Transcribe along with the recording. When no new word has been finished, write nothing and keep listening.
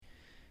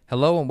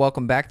Hello and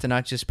welcome back to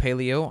Not Just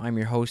Paleo. I'm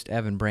your host,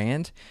 Evan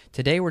Brand.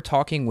 Today we're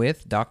talking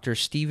with Dr.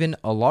 Steven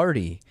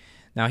Ilardi.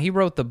 Now, he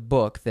wrote the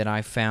book that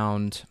I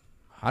found,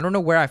 I don't know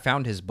where I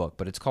found his book,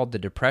 but it's called The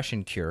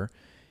Depression Cure.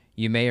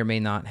 You may or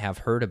may not have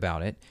heard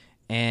about it.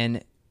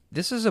 And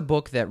this is a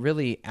book that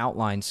really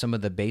outlines some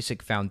of the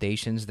basic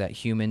foundations that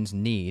humans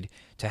need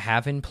to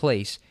have in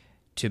place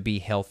to be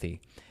healthy.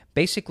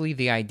 Basically,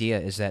 the idea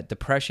is that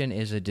depression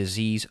is a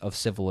disease of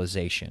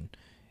civilization,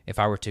 if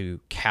I were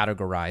to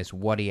categorize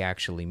what he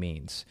actually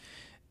means.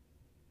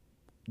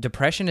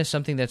 Depression is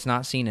something that's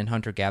not seen in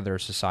hunter-gatherer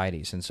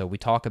societies, and so we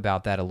talk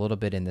about that a little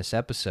bit in this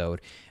episode,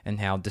 and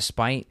how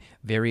despite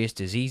various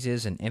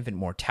diseases and infant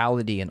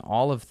mortality and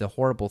all of the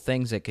horrible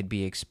things that could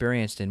be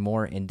experienced in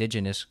more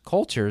indigenous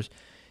cultures,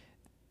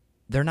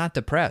 they're not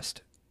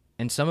depressed.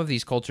 And some of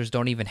these cultures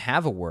don't even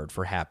have a word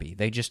for happy.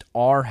 They just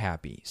are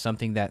happy,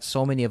 something that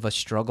so many of us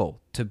struggle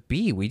to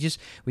be. We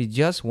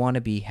just want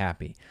to be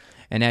happy.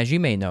 And as you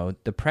may know,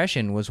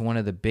 depression was one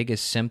of the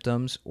biggest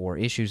symptoms or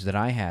issues that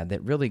I had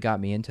that really got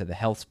me into the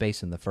health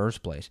space in the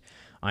first place.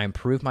 I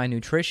improved my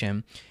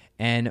nutrition,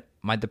 and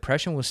my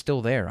depression was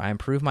still there. I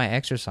improved my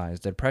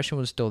exercise. The depression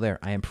was still there.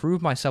 I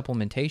improved my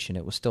supplementation.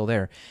 It was still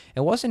there.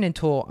 It wasn't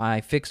until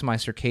I fixed my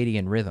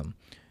circadian rhythm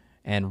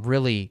and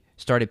really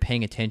started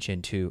paying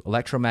attention to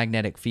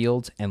electromagnetic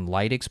fields and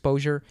light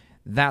exposure.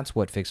 That's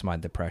what fixed my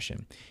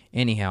depression.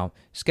 Anyhow,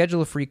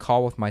 schedule a free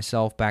call with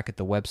myself back at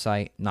the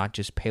website,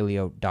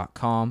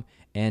 notjustpaleo.com.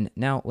 And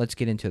now let's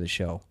get into the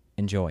show.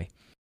 Enjoy.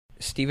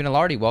 Steven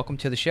Ilardi, welcome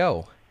to the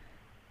show.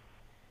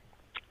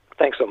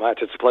 Thanks so much.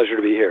 It's a pleasure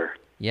to be here.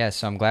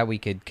 Yes, I'm glad we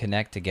could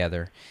connect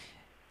together.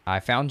 I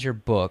found your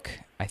book,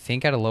 I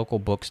think at a local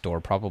bookstore,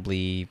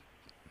 probably,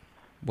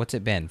 what's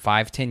it been,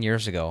 5-10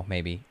 years ago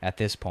maybe at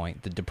this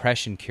point, The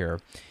Depression Cure.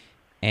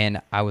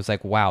 And I was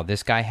like, wow,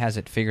 this guy has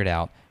it figured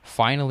out.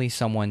 Finally,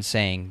 someone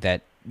saying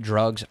that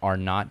drugs are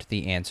not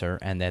the answer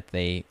and that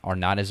they are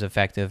not as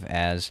effective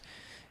as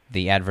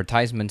the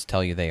advertisements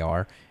tell you they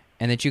are,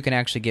 and that you can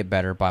actually get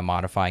better by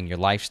modifying your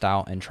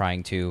lifestyle and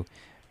trying to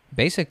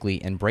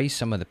basically embrace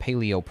some of the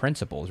paleo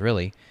principles,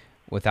 really,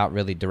 without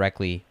really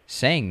directly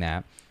saying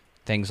that.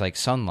 Things like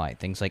sunlight,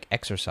 things like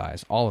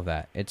exercise, all of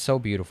that. It's so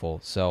beautiful.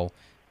 So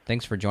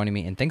thanks for joining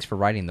me, and thanks for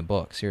writing the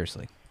book,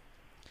 seriously.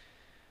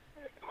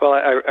 Well,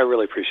 I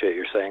really appreciate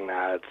your saying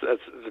that.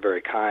 It's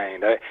very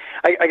kind.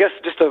 I guess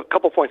just a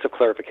couple points of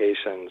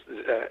clarification.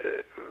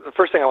 The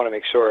first thing I want to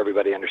make sure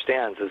everybody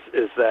understands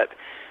is that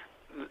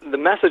the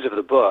message of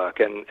the book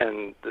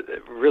and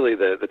really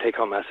the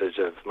take-home message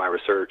of my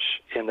research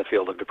in the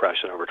field of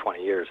depression over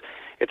 20 years,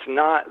 it's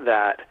not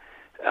that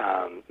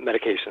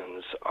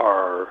medications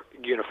are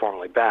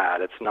uniformly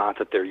bad. It's not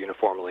that they're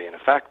uniformly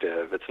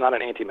ineffective. It's not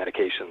an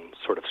anti-medication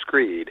sort of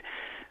screed.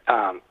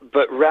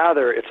 But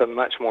rather, it's a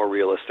much more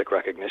realistic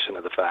recognition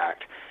of the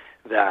fact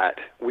that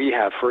we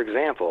have, for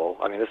example,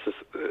 I mean, this is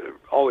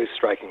always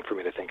striking for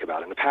me to think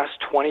about. In the past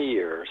 20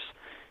 years,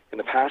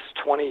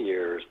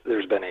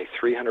 there's been a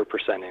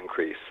 300%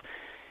 increase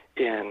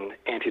in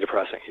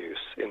antidepressant use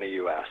in the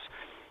U.S.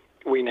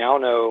 We now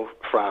know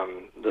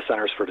from the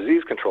Centers for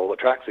Disease Control that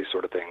tracks these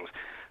sort of things,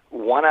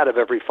 1 out of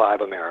every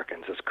 5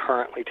 Americans is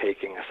currently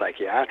taking a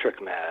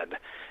psychiatric med,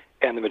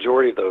 and the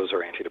majority of those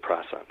are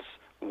antidepressants.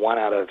 1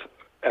 out of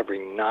every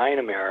 9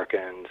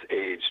 Americans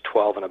aged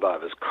 12 and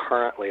above is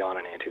currently on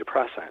an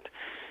antidepressant.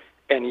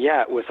 And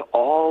yet, with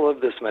all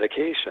of this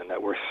medication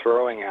that we're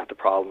throwing at the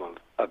problem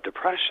of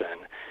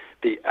depression,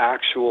 the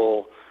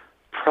actual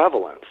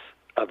prevalence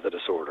of the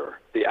disorder,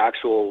 the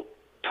actual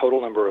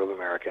total number of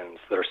Americans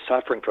that are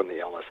suffering from the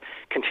illness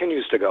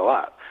continues to go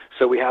up.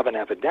 So we have an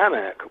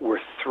epidemic, we're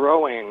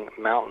throwing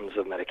mountains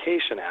of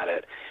medication at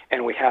it,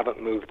 and we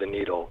haven't moved the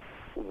needle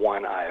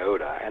 1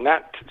 iota. And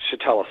that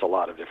should tell us a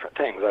lot of different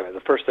things. I mean, the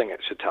first thing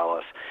it should tell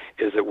us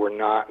is that we're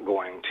not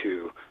going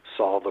to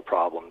solve the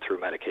problem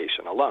through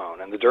medication alone.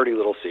 And the dirty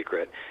little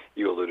secret,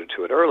 you alluded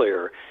to it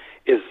earlier,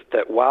 is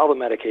that while the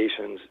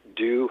medications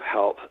do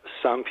help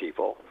some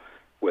people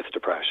with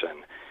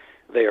depression,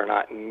 they are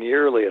not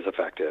nearly as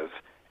effective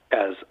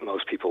as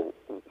most people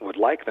would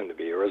like them to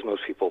be, or as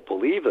most people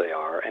believe they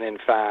are. And in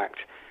fact,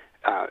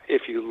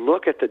 if you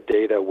look at the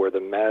data where the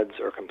meds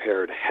are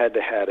compared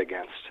head-to-head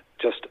against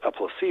just a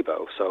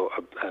placebo, so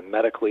a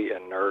medically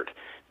inert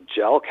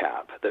gel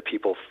cap that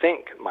people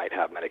think might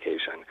have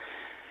medication,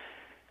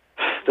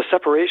 the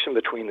separation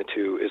between the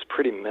two is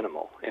pretty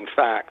minimal. In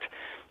fact,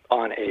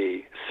 on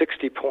a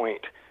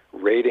 60-point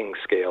rating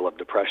scale of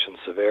depression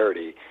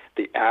severity,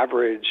 the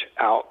average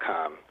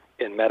outcome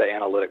in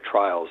meta-analytic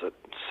trials that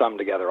sum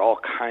together all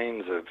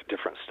kinds of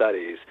different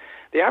studies,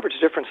 the average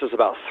difference is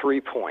about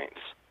 3 points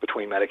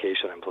between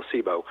medication and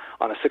placebo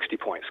on a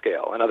 60-point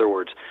scale. In other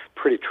words,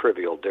 pretty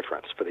trivial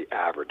difference for the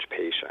average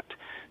patient.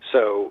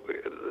 So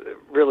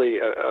really,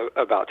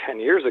 about 10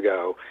 years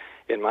ago,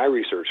 in my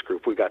research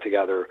group, we got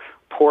together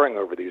poring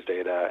over these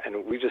data,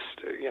 and we just,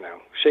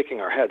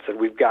 shaking our heads said,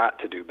 we've got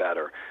to do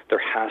better.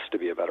 There has to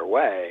be a better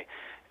way.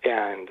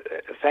 And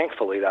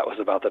thankfully, that was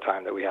about the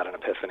time that we had an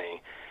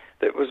epiphany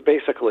that was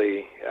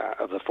basically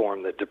of the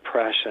form that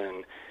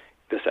depression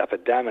this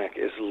epidemic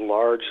is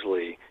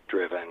largely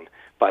driven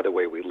by the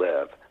way we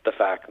live, the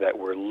fact that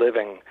we're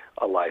living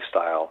a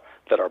lifestyle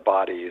that our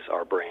bodies,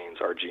 our brains,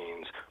 our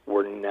genes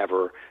were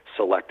never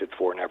selected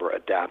for, never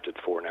adapted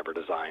for, never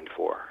designed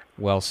for.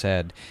 Well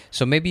said.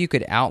 So maybe you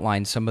could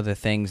outline some of the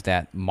things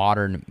that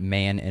modern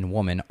man and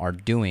woman are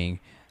doing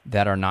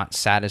that are not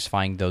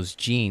satisfying those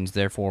genes,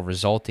 therefore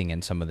resulting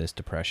in some of this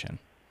depression.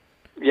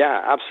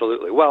 Yeah,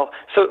 absolutely. Well,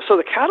 so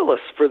the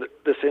catalyst for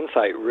this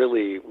insight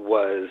really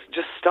was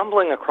just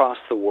stumbling across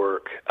the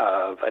work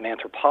of an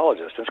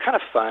anthropologist. It's kind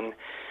of fun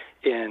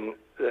in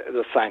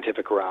the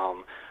scientific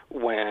realm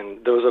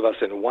when those of us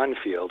in one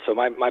field, so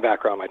my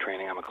background, my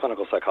training, I'm a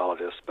clinical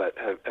psychologist, but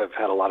have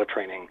had a lot of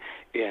training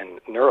in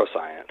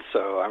neuroscience.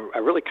 So I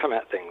really come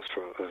at things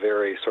from a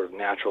very sort of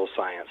natural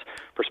science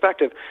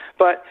perspective.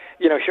 But,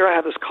 here I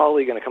have this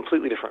colleague in a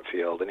completely different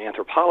field, in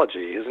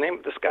anthropology.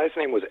 This guy's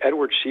name was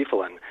Edward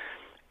Schieffelin.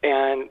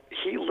 And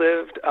he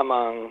lived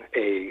among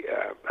a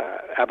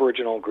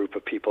Aboriginal group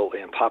of people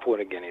in Papua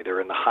New Guinea. They're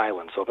in the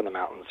highlands, up in the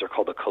mountains. They're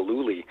called the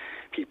Kaluli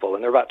people,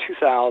 and there are about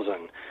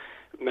 2,000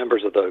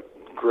 members of the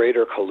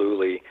greater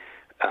Kaluli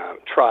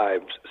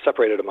tribes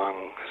separated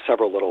among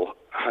several little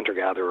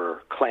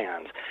hunter-gatherer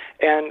clans.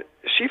 And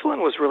Schieffelin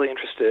was really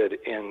interested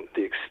in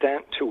the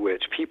extent to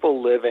which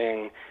people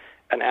living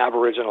an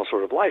Aboriginal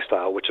sort of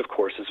lifestyle, which of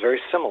course is very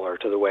similar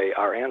to the way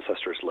our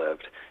ancestors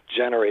lived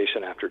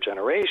generation after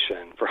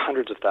generation for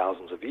hundreds of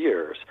thousands of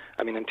years.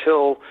 I mean,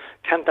 until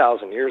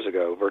 10,000 years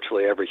ago,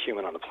 virtually every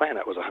human on the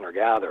planet was a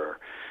hunter-gatherer.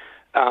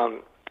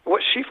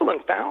 What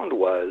Schieffelin found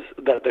was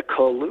that the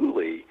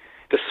Kaluli,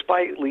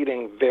 despite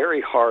leading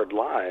very hard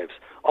lives,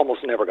 almost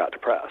never got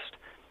depressed.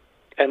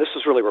 And this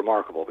was really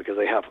remarkable because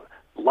they have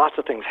lots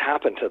of things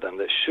happen to them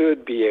that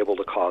should be able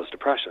to cause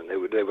depression.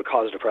 They would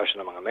cause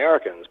depression among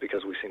Americans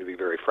because we seem to be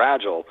very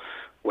fragile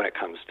when it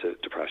comes to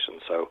depression.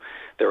 So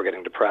they were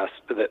getting depressed.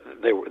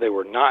 They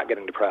were not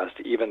getting depressed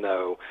even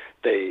though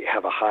they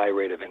have a high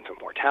rate of infant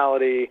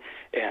mortality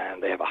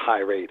and they have a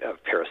high rate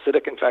of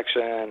parasitic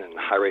infection and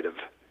a high rate of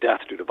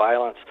death due to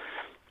violence.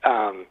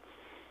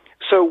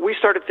 So we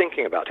started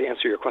thinking about, to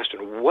answer your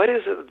question, what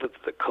is it that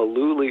the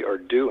Kaluli are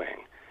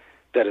doing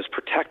that is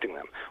protecting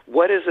them?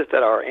 What is it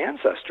that our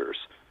ancestors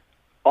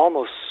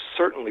almost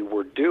certainly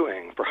were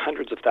doing for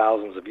hundreds of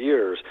thousands of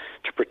years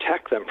to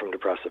protect them from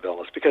depressive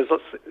illness? Because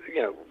let's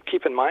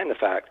keep in mind the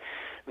fact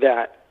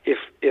that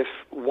if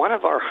one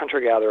of our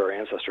hunter-gatherer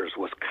ancestors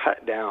was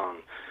cut down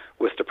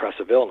with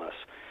depressive illness,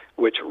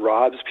 which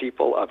robs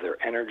people of their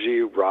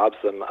energy, robs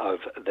them of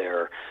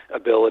their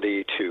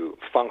ability to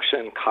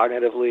function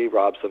cognitively,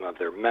 robs them of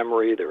their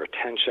memory, their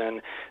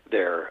attention,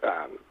 their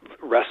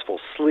restful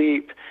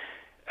sleep,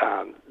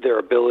 their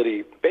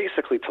ability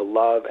basically to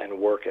love and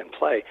work and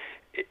play,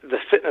 the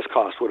fitness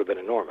cost would have been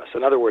enormous.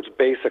 In other words,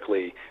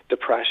 basically,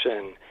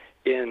 depression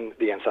in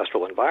the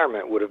ancestral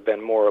environment would have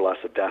been more or less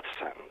a death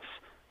sentence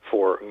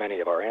for many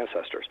of our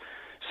ancestors.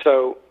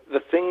 So the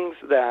things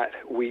that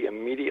we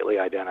immediately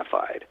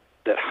identified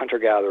that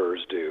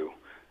hunter-gatherers do,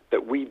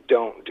 that we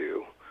don't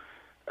do,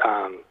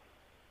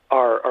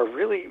 are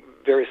really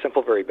very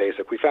simple, very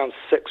basic. We found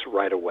 6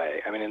 right away.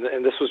 I mean,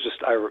 and this was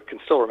just, I can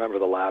still remember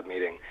the lab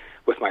meeting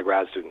with my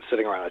grad students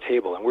sitting around a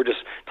table, and we're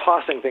just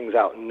tossing things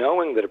out,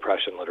 knowing the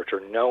depression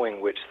literature, knowing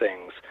which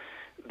things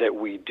that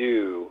we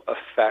do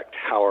affect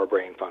how our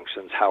brain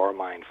functions, how our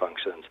mind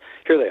functions.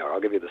 Here they are.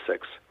 I'll give you the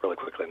 6 really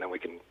quickly, and then we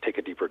can take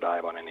a deeper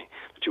dive on any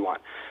that you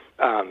want.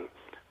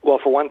 Well,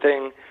 for one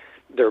thing,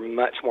 they're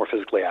much more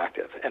physically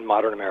active, and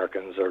modern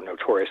Americans are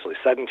notoriously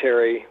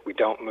sedentary. We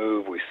don't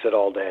move, we sit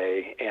all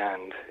day,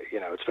 and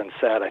it's been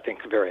said, I think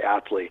very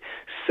aptly,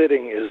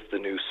 sitting is the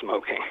new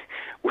smoking.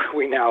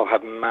 We now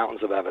have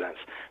mountains of evidence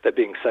that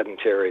being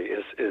sedentary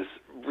is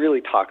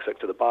really toxic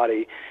to the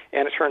body,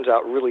 and it turns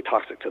out really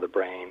toxic to the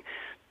brain,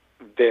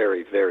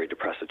 very, very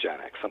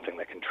depressogenic, something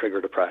that can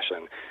trigger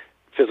depression.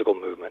 Physical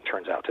movement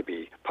turns out to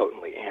be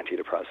potently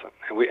antidepressant.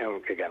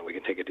 And again, we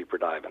can take a deeper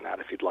dive in that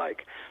if you'd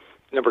like.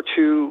 Number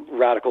 2,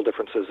 radical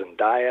differences in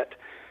diet.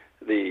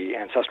 The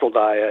ancestral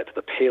diet,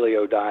 the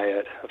paleo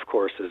diet, of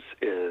course,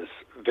 is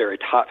very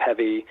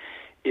top-heavy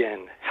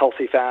in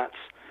healthy fats,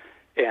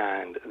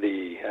 and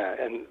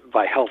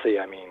by healthy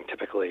I mean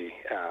typically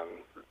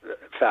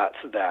fats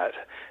that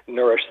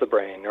nourish the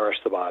brain, nourish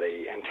the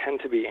body, and tend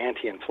to be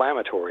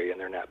anti-inflammatory in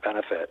their net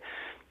benefit.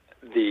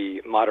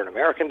 The modern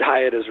American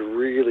diet is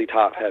really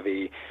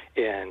top-heavy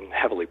in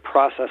heavily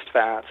processed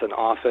fats and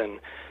often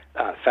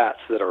fats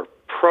that are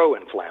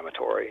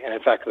pro-inflammatory. And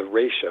in fact, the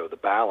ratio, the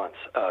balance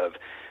of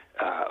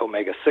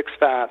omega-6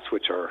 fats,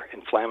 which are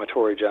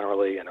inflammatory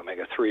generally, and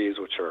omega-3s,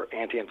 which are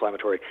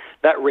anti-inflammatory,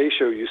 that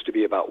ratio used to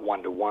be about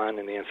 1-to-1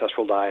 in the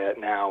ancestral diet.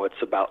 Now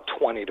it's about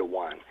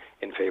 20-to-1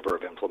 in favor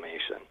of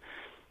inflammation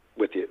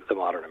with the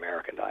modern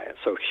American diet.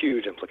 So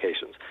huge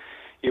implications.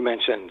 You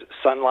mentioned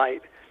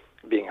sunlight,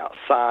 being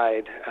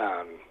outside.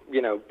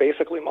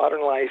 Basically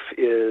modern life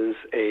is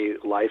a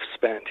life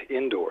spent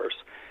indoors.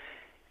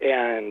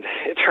 And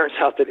it turns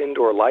out that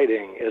indoor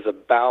lighting is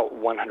about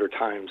 100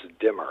 times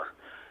dimmer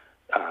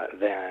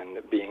than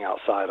being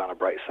outside on a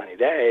bright sunny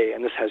day,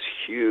 and this has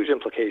huge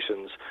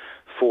implications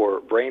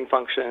for brain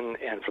function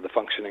and for the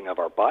functioning of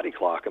our body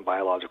clock and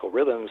biological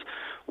rhythms.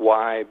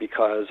 Why?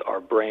 Because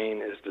our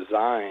brain is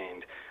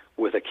designed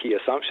with a key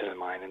assumption in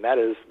mind, and that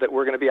is that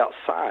we're going to be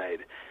outside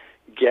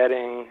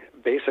getting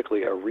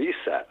basically a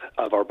reset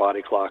of our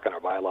body clock and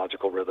our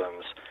biological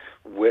rhythms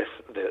with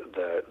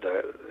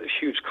the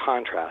huge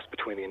contrast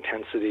between the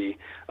intensity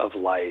of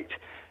light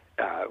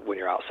when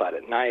you're outside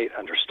at night,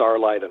 under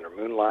starlight, under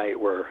moonlight,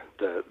 where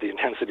the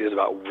intensity is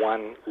about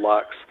 1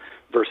 lux,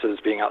 versus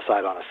being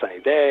outside on a sunny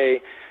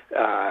day,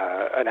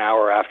 an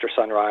hour after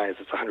sunrise,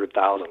 it's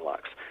 100,000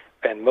 lux.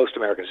 And most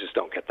Americans just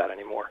don't get that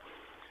anymore.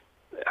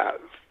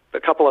 A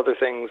couple other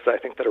things I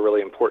think that are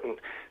really important.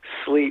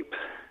 Sleep.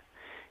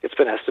 It's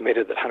been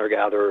estimated that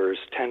hunter-gatherers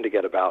tend to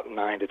get about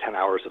 9 to 10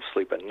 hours of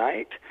sleep at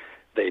night.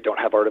 They don't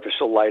have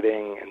artificial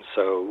lighting, and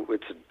so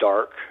it's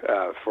dark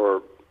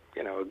for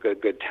a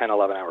good 10,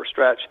 11-hour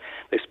stretch.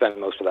 They spend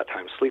most of that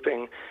time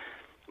sleeping.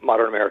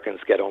 Modern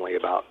Americans get only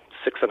about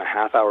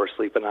 6.5 hours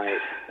sleep a night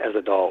as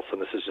adults,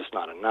 and this is just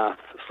not enough.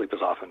 Sleep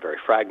is often very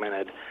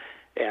fragmented,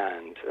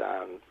 and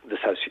this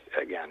has,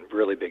 again,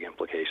 really big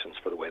implications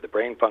for the way the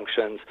brain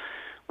functions.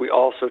 We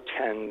also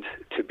tend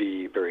to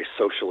be very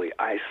socially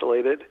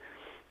isolated,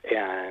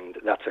 and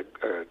that's a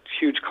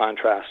huge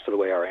contrast to the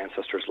way our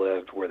ancestors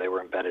lived, where they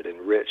were embedded in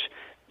rich,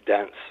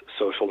 dense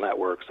social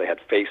networks. They had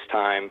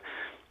FaceTime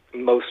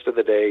most of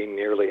the day,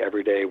 nearly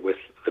every day, with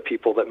the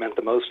people that meant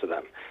the most to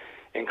them.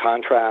 In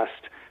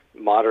contrast,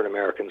 modern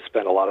Americans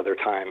spend a lot of their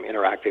time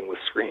interacting with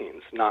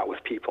screens, not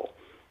with people.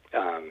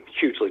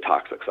 Hugely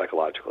toxic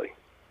psychologically.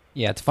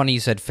 Yeah, it's funny you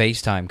said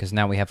FaceTime, because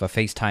now we have a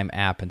FaceTime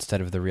app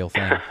instead of the real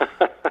thing.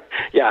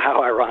 Yeah,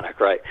 how ironic,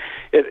 right?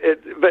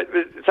 But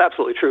it's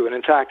absolutely true. And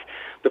in fact,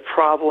 the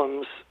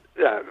problems,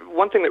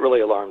 one thing that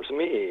really alarms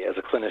me as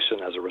a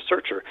clinician, as a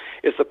researcher,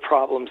 is the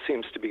problem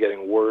seems to be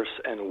getting worse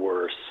and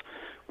worse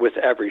with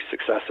every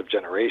successive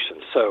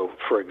generation. So,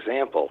 for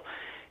example,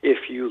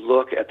 if you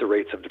look at the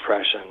rates of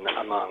depression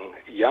among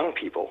young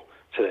people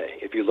today,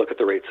 if you look at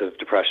the rates of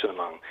depression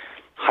among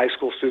high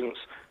school students,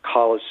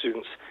 college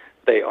students,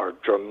 they are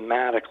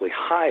dramatically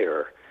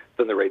higher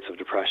than the rates of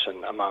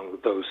depression among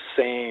those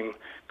same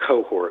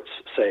cohorts,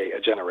 say,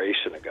 a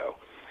generation ago.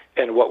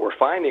 And what we're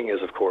finding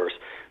is, of course,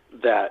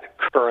 that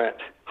current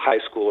high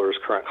schoolers,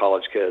 current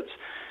college kids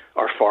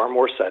are far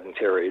more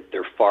sedentary,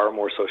 they're far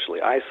more socially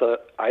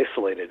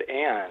isolated,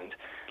 and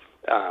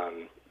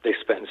they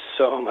spend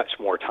so much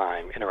more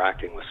time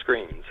interacting with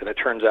screens. And it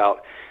turns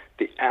out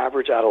the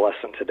average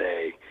adolescent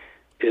today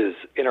is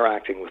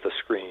interacting with a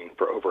screen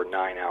for over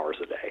 9 hours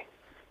a day.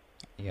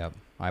 Yep,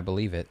 I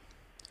believe it.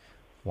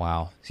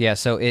 Wow. Yeah,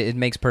 so it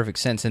makes perfect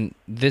sense. And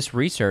this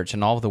research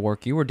and all of the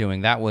work you were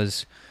doing,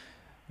 was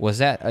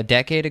that a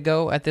decade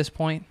ago at this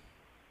point?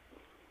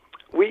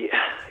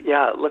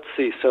 Let's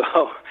see. So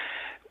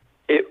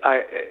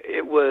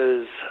it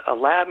was a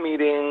lab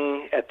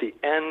meeting at the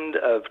end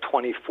of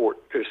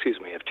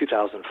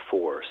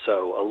 2004.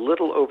 So a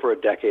little over a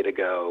decade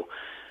ago,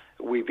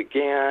 we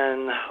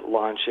began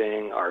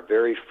launching our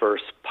very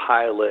first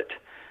pilot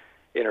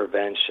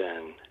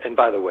intervention. And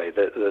by the way,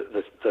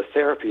 the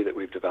therapy that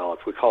we've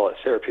developed, we call it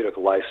therapeutic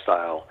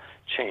lifestyle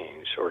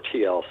change, or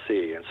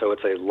TLC. And so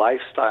it's a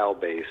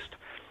lifestyle-based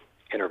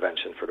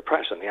intervention for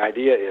depression. The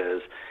idea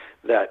is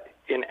that,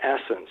 in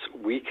essence,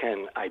 we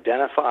can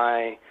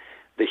identify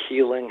the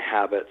healing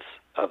habits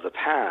of the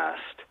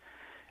past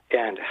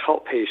and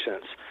help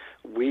patients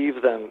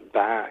weave them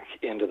back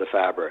into the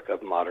fabric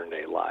of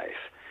modern-day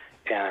life.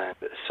 And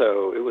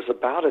so it was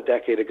about a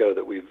decade ago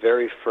that we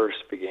very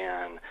first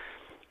began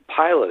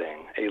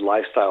piloting a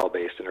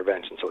lifestyle-based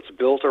intervention. So it's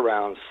built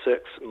around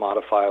 6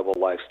 modifiable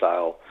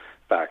lifestyle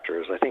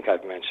factors. I think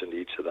I've mentioned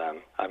each of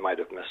them. I might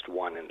have missed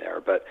one in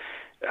there, but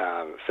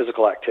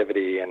physical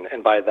activity,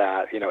 and by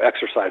that,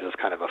 exercise is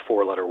kind of a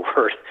 4-letter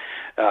word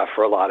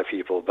for a lot of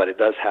people, but it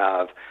does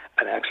have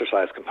an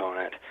exercise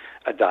component,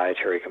 a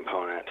dietary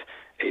component,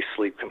 a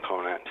sleep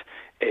component,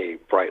 a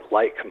bright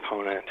light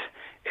component,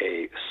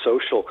 a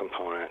social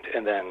component,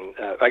 and then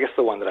I guess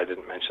the one that I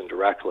didn't mention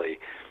directly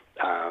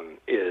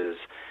is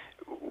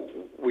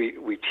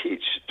we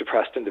teach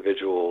depressed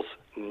individuals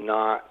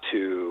not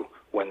to,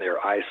 when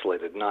they're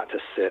isolated, not to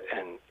sit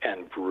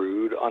and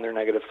brood on their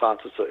negative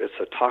thoughts. It's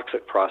a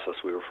toxic process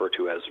we refer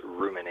to as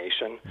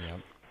rumination,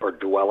 or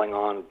dwelling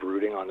on,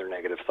 brooding on their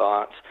negative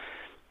thoughts.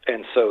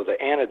 And so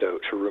the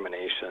antidote to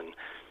rumination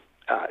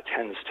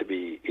tends to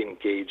be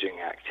engaging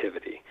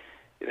activity.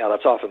 Now,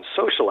 that's often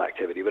social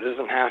activity, but it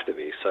doesn't have to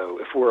be. So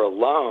if we're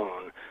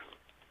alone,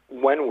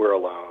 when we're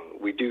alone,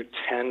 we do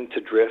tend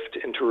to drift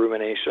into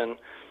rumination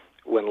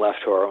when left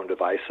to our own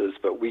devices,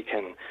 but we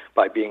can,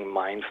 by being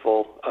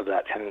mindful of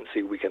that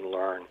tendency, we can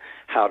learn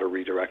how to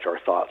redirect our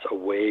thoughts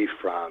away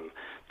from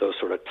those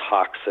sort of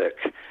toxic,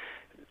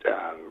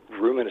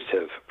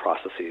 ruminative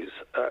processes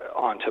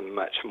onto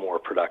much more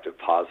productive,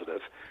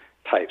 positive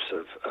types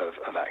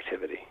of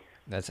activity.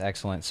 That's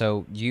excellent.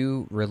 So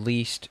you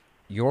released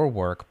your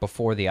work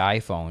before the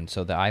iPhone.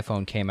 So the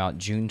iPhone came out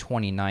June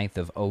 29th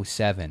of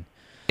 2007.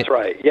 That's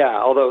right. Yeah.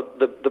 Although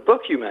the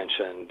book you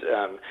mentioned,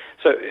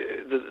 so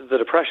the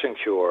depression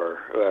cure.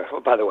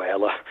 By the way,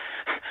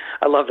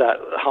 I love that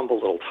humble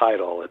little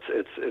title.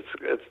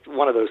 It's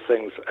one of those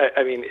things.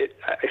 I mean,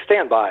 I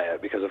stand by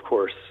it because, of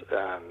course,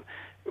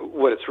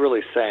 what it's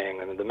really saying,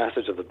 and the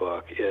message of the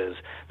book is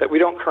that we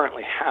don't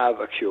currently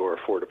have a cure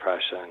for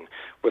depression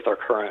with our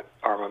current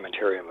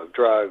armamentarium of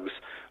drugs,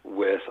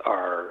 with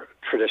our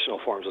traditional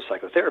forms of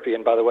psychotherapy.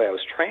 And by the way, I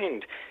was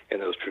trained in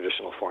those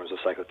traditional forms of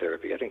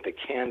psychotherapy. I think they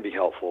can be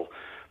helpful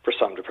for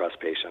some depressed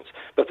patients,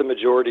 but the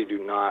majority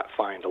do not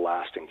find a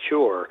lasting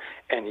cure.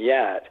 And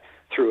yet,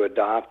 through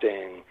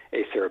adopting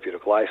a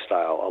therapeutic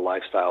lifestyle, a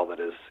lifestyle that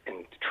is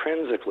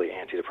intrinsically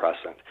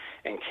antidepressant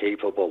and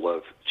capable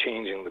of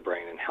changing the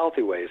brain in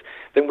healthy ways,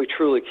 then we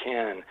truly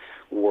can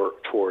work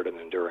toward an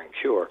enduring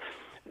cure.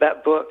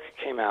 That book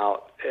came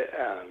out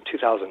in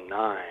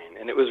 2009,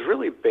 and it was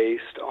really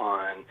based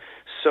on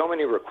so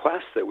many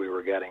requests that we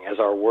were getting as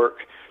our work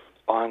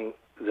on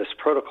this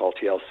protocol,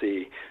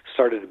 TLC,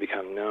 started to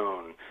become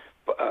known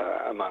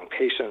among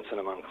patients and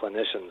among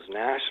clinicians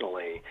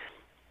nationally.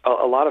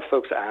 A lot of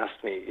folks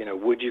asked me,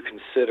 would you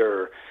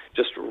consider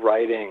just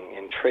writing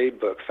in trade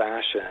book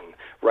fashion,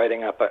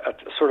 writing up a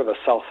sort of a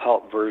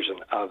self-help version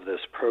of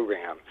this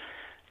program?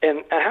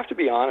 And I have to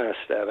be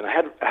honest, Evan, I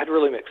had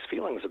really mixed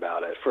feelings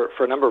about it for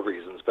a number of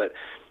reasons. But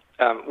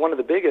one of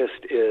the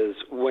biggest is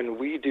when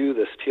we do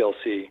this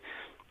TLC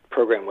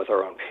program with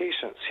our own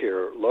patients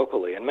here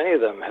locally, and many of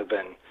them have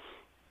been,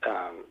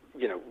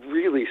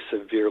 really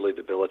severely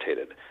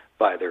debilitated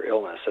by their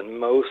illness, and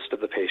most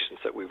of the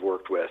patients that we've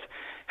worked with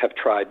have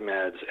tried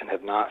meds and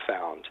have not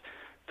found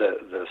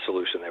the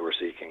solution they were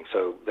seeking.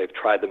 So they've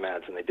tried the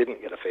meds and they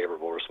didn't get a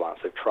favorable response.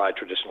 They've tried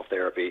traditional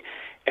therapy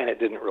and it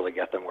didn't really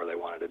get them where they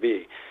wanted to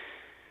be.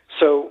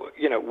 So,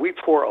 we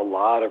pour a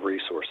lot of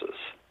resources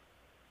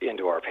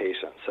into our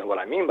patients. And what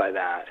I mean by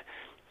that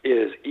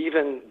is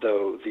even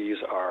though these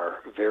are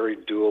very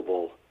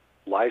doable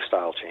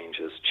lifestyle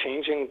changes,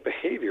 changing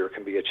behavior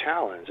can be a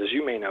challenge, as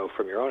you may know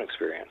from your own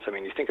experience. I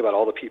mean, you think about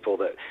all the people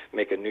that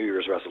make a New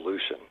Year's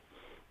resolution,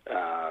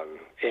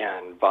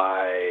 and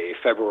by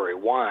February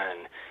 1,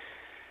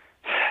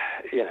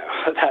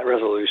 that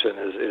resolution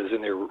is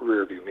in their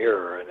rearview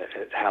mirror, and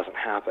it hasn't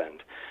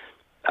happened.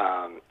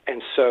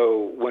 And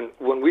so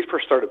when we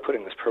first started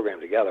putting this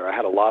program together, I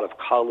had a lot of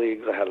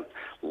colleagues, I had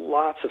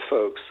lots of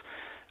folks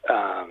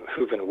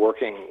who've been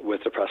working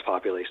with depressed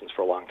populations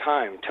for a long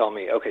time tell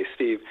me, okay,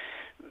 Steve,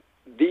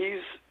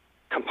 these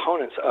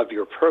components of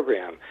your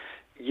program,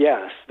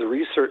 yes, the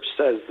research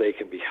says they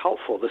can be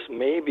helpful. This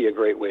may be a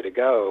great way to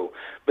go,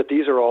 but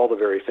these are all the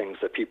very things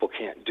that people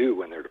can't do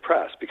when they're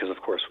depressed because, of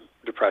course,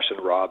 depression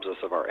robs us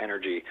of our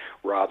energy,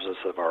 robs us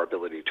of our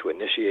ability to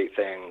initiate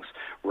things,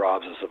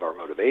 robs us of our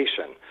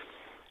motivation.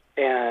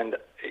 And,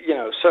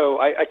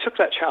 so I took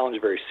that challenge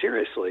very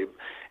seriously.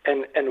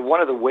 And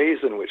one of the ways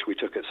in which we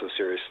took it so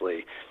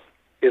seriously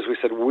is we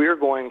said, we're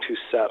going to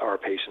set our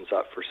patients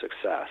up for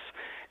success.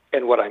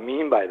 And what I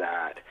mean by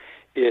that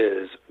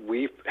is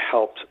we've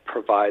helped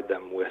provide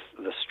them with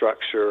the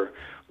structure,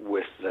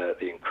 with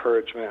the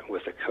encouragement,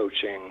 with the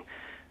coaching,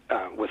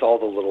 with all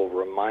the little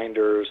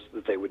reminders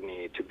that they would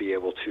need to be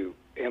able to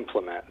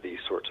implement these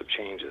sorts of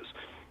changes.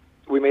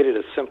 We made it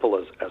as simple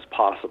as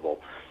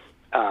possible.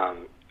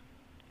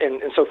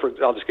 And so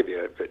I'll just give you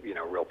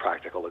a real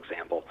practical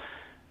example.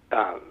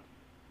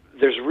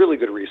 There's really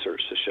good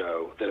research to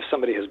show that if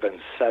somebody has been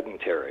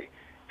sedentary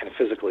and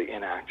physically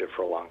inactive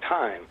for a long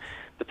time,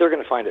 that they're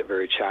going to find it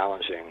very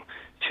challenging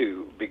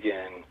to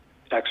begin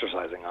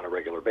exercising on a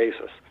regular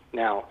basis.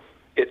 Now,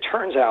 it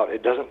turns out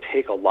it doesn't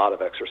take a lot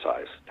of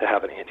exercise to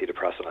have an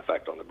antidepressant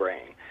effect on the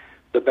brain.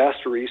 The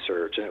best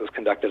research, and it was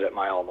conducted at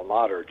my alma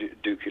mater,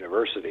 Duke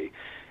University,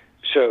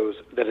 shows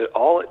that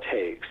all it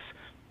takes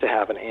to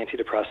have an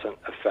antidepressant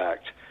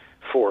effect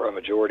for a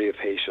majority of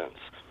patients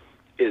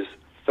is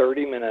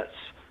 30 minutes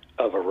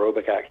of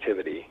aerobic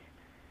activity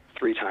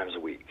 3 times a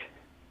week.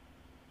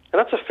 And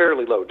that's a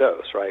fairly low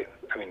dose, right?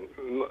 I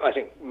mean, I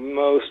think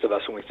most of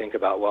us, when we think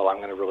about, well, I'm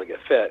going to really get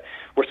fit,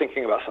 we're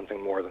thinking about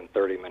something more than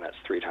 30 minutes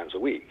 3 times a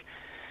week.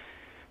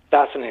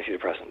 That's an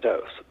antidepressant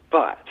dose.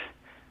 But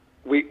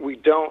we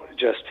don't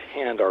just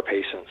hand our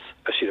patients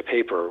a sheet of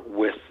paper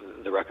with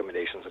the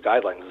recommendations and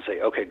guidelines and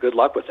say, okay, good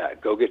luck with that.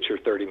 Go get your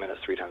 30 minutes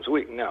 3 times a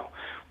week. No.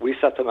 We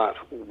set them up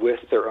with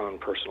their own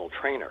personal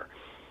trainer.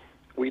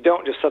 We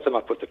don't just set them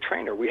up with the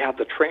trainer. We have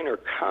the trainer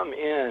come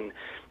in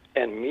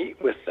and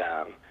meet with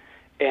them,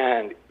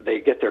 and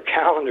they get their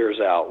calendars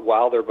out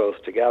while they're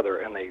both together,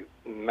 and they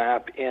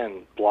map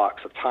in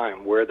blocks of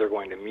time where they're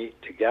going to meet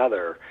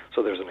together.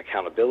 So there's an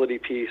accountability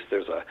piece,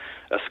 there's a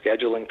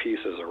scheduling piece,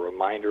 there's a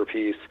reminder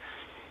piece.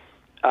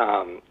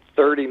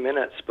 30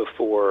 minutes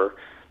before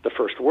the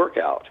first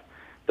workout,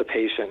 the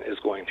patient is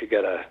going to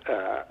get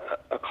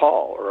a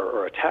call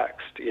or a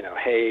text.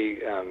 Hey,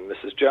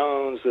 Mrs.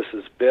 Jones, this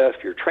is Biff,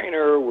 your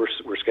trainer. We're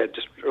scheduled.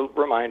 Just a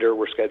reminder,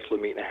 we're scheduled to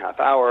meet in a half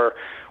hour.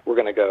 We're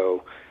going to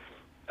go.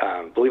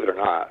 Believe it or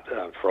not,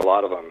 for a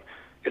lot of them,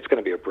 it's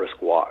going to be a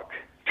brisk walk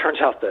turns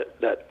out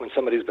that when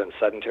somebody's been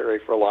sedentary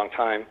for a long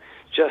time,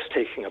 just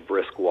taking a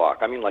brisk walk,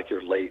 I mean, like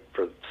you're late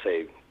for,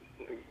 say,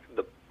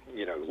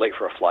 late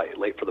for a flight,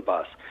 late for the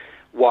bus,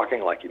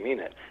 walking like you mean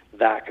it,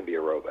 that can be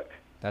aerobic.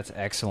 That's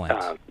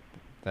excellent.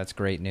 That's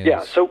great news.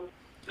 Yeah, so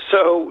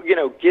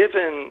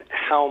given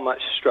how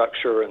much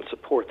structure and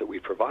support that we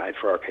provide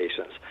for our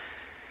patients,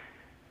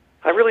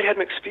 I really had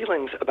mixed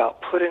feelings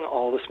about putting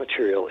all this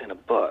material in a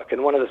book.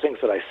 And one of the things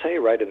that I say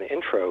right in the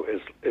intro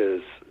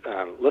is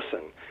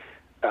listen,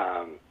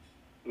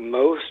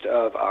 most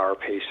of our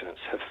patients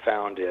have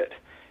found it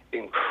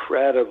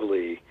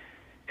incredibly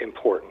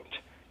important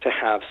to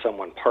have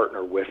someone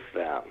partner with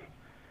them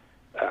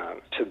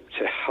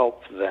to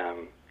help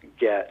them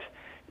get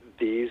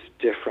these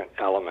different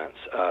elements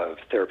of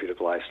therapeutic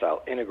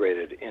lifestyle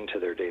integrated into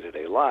their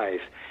day-to-day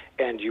life.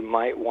 And you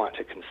might want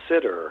to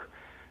consider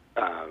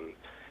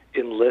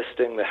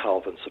enlisting the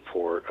help and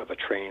support of a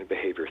trained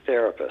behavior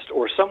therapist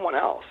or someone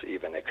else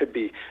even. It could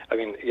be,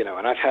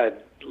 and I've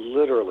had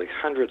literally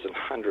hundreds and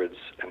hundreds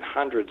and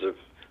hundreds of,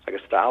 I guess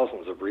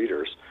thousands of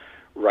readers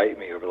write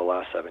me over the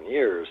last 7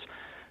 years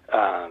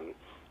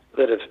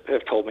that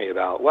have told me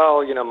about,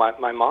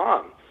 my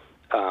mom,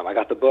 I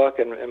got the book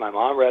and my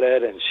mom read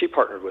it and she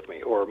partnered with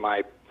me, or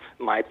my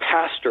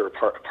pastor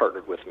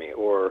partnered with me,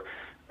 or,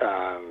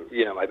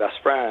 my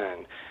best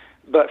friend.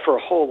 But for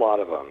a whole lot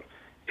of them,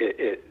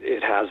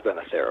 it has been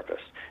a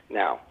therapist.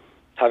 Now,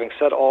 having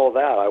said all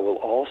that, I will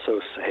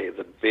also say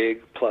the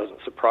big pleasant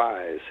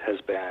surprise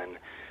has been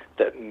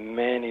that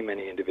many,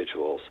 many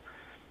individuals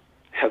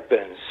have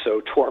been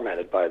so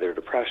tormented by their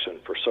depression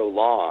for so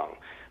long,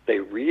 they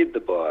read the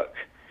book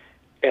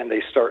and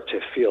they start to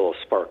feel a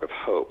spark of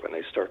hope, and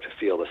they start to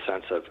feel the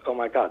sense of, oh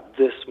my God,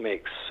 this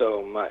makes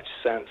so much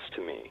sense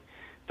to me,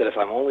 that if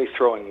I'm only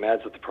throwing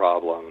meds at the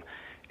problem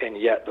and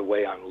yet the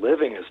way I'm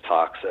living is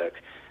toxic,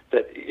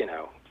 that,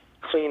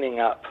 cleaning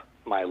up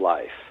my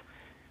life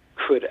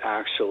could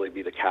actually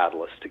be the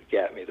catalyst to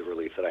get me the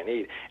relief that I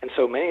need. And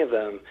so many of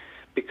them,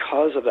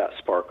 because of that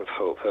spark of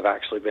hope, have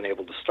actually been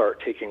able to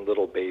start taking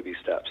little baby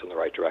steps in the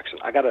right direction.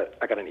 I got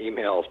an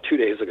email 2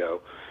 days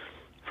ago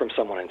from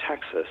someone in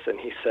Texas, and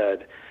he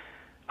said,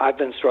 I've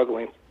been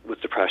struggling with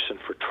depression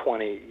for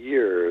 20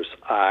 years.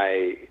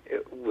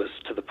 It was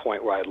to the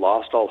point where I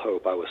lost all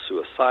hope. I was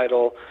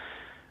suicidal.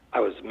 I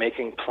was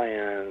making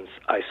plans.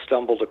 I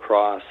stumbled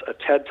across a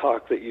TED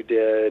Talk that you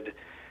did,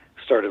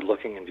 started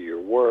looking into your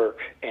work,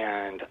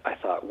 and I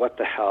thought, what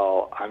the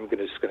hell? I'm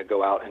just going to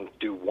go out and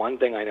do one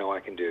thing I know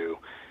I can do.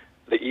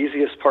 The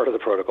easiest part of the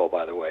protocol,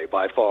 by the way,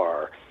 by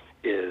far,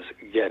 is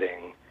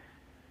getting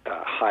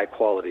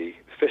high-quality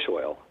fish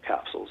oil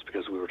capsules,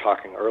 because we were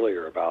talking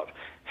earlier about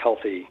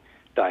healthy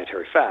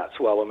dietary fats.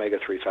 Well,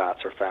 omega-3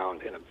 fats are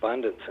found in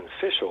abundance in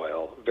fish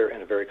oil,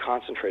 in a very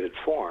concentrated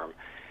form.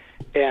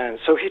 And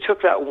so he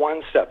took that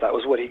one step. That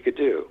was what he could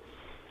do.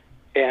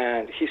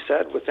 And he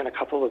said within a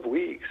couple of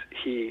weeks,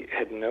 he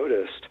had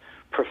noticed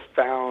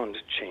profound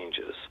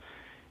changes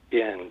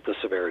in the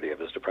severity of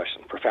his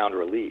depression, profound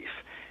relief.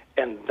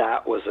 And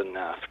that was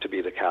enough to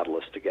be the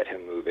catalyst to get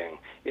him moving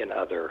in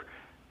other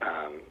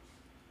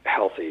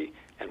healthy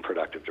and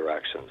productive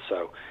directions.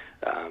 So,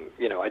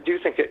 I do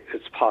think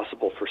it's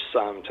possible for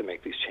some to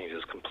make these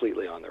changes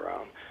completely on their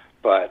own.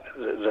 But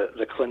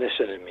the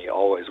clinician in me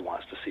always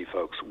wants to see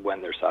folks,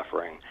 when they're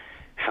suffering,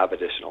 have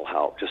additional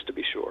help, just to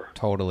be sure.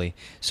 Totally.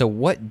 So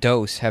what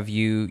dose have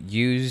you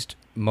used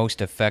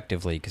most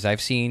effectively? Because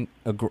I've seen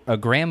a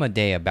gram a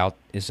day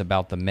is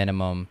about the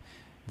minimum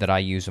that I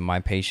use in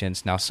my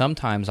patients. Now,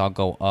 sometimes I'll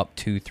go up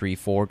 2, 3,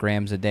 4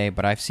 grams a day,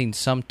 but I've seen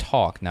some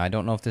talk. Now, I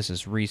don't know if this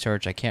is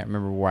research. I can't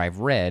remember where I've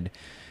read,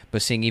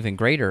 but seeing even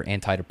greater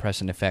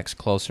antidepressant effects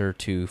closer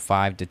to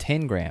 5 to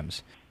 10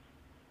 grams.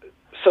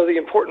 So the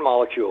important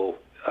molecule,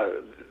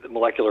 the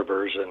molecular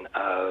version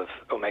of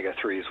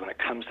omega-3s when it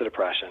comes to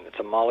depression, it's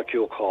a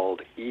molecule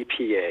called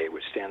EPA,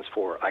 which stands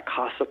for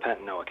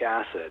eicosapentaenoic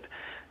acid.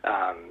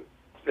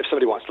 If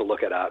somebody wants to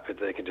look it up,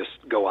 they can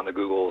just go on the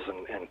Googles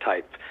and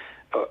type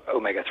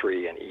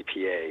omega-3 and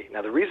EPA.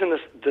 Now, the reason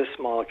this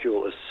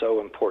molecule is so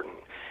important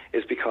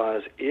is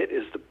because it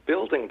is the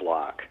building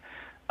block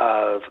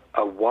of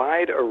a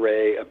wide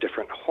array of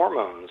different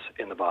hormones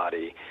in the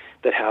body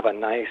that have a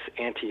nice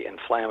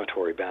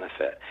anti-inflammatory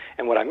benefit.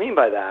 And what I mean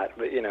by that,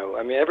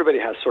 everybody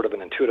has sort of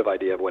an intuitive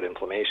idea of what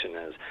inflammation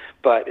is,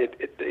 but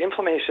the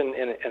inflammation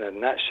in a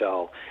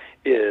nutshell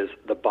is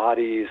the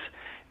body's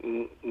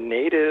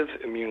native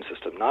immune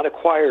system, not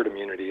acquired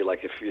immunity,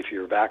 like if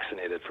you're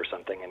vaccinated for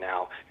something and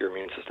now your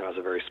immune system has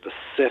a very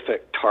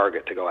specific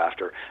target to go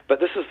after, but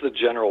this is the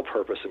general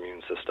purpose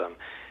immune system.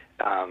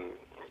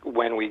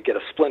 When we get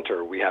a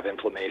splinter, we have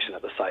inflammation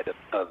at the site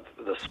of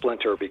the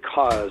splinter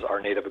because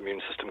our native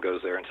immune system goes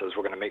there and says,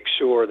 we're going to make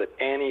sure that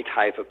any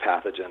type of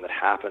pathogen that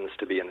happens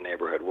to be in the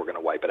neighborhood, we're going to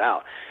wipe it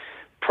out.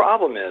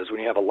 Problem is,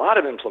 when you have a lot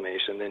of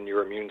inflammation, then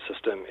your immune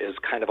system is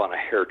kind of on a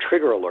hair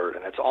trigger alert,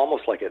 and it's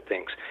almost like it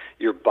thinks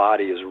your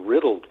body is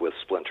riddled with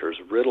splinters,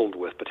 riddled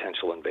with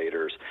potential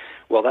invaders.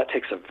 Well, that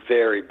takes a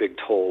very big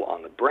toll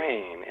on the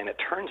brain, and it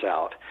turns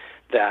out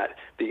that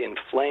the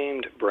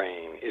inflamed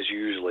brain is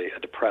usually a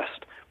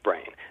depressed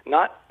brain.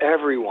 Not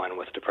everyone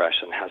with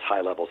depression has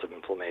high levels of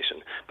inflammation,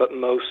 but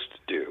most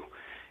do.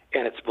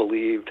 And it's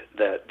believed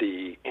that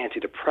the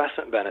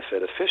antidepressant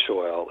benefit of fish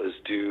oil is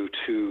due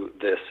to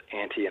this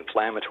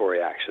anti-inflammatory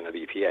action of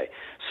EPA.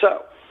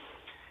 So,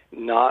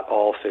 not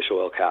all fish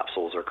oil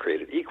capsules are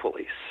created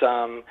equally.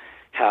 Some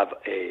have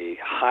a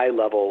high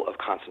level of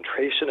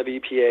concentration of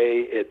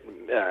EPA.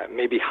 It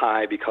may be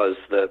high because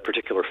the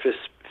particular fish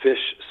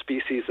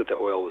species that the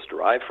oil was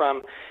derived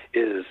from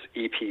is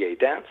EPA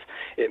dense.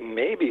 It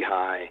may be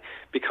high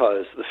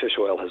because the fish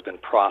oil has been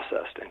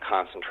processed and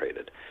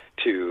concentrated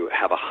to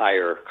have a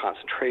higher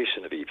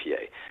concentration of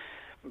EPA.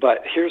 But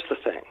here's the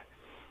thing.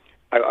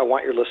 I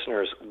want your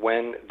listeners,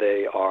 when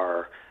they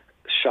are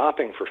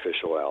shopping for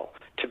fish oil,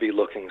 to be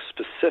looking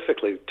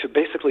specifically to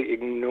basically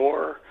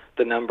ignore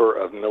the number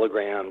of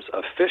milligrams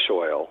of fish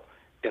oil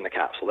in the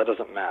capsule. That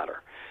doesn't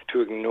matter.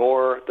 To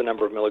ignore the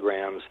number of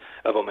milligrams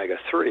of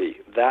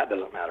omega-3, that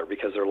doesn't matter,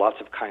 because there are lots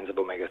of kinds of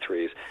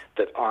omega-3s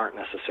that aren't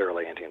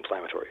necessarily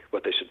anti-inflammatory.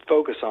 What they should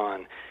focus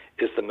on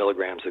is the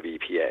milligrams of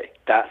EPA.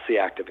 That's the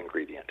active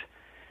ingredient.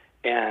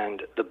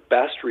 And the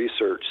best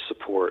research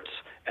supports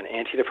an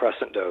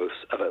antidepressant dose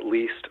of at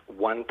least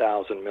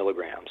 1,000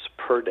 milligrams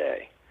per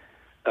day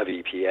of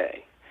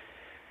EPA.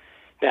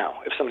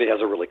 Now, if somebody has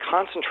a really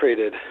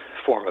concentrated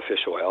form of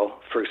fish oil,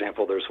 for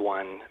example, there's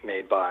one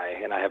made by,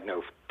 and I have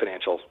no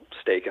financial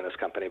stake in this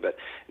company, but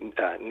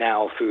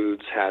Now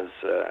Foods has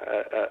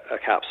a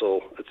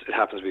capsule, it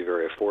happens to be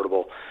very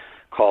affordable,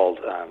 called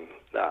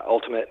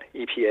Ultimate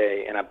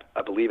EPA, and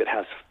I believe it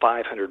has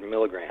 500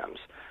 milligrams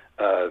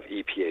of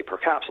EPA per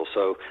capsule.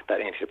 So that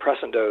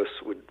antidepressant dose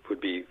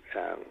would be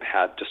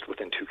had just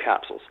within 2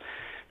 capsules.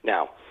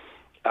 Now,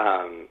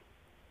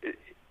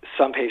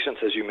 some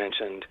patients, as you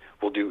mentioned,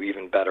 will do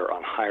even better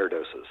on higher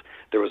doses.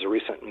 There was a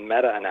recent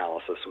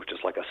meta-analysis, which is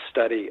like a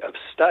study of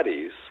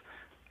studies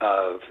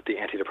of the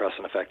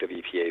antidepressant effect of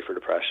EPA for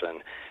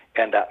depression,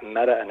 and that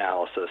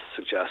meta-analysis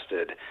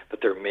suggested that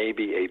there may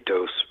be a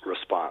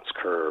dose-response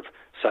curve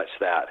such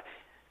that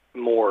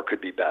more could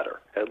be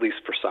better, at least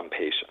for some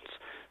patients.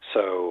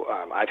 So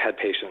I've had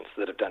patients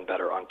that have done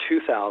better on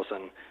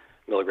 2,000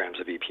 milligrams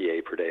of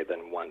EPA per day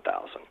than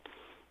 1,000.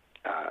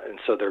 And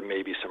so there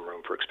may be some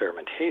room for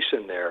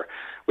experimentation there.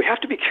 We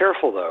have to be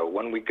careful, though,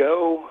 when we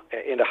go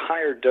into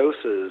higher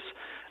doses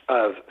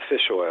of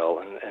fish oil,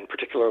 and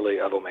particularly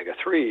of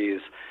omega-3s,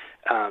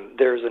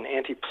 there's an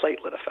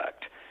antiplatelet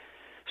effect.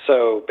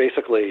 So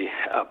basically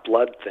a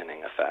blood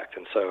thinning effect.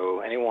 And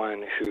so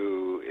anyone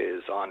who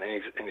is on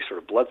any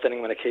sort of blood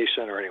thinning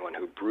medication, or anyone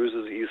who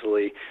bruises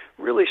easily,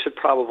 really should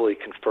probably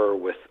confer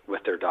with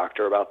their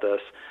doctor about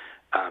this.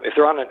 If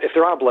they're on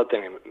a blood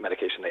thinning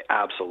medication, they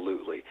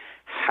absolutely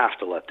have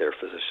to let their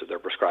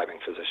prescribing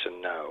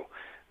physician know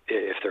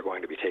if they're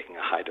going to be taking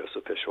a high dose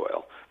of fish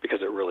oil,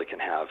 because it really can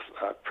have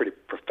pretty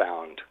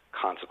profound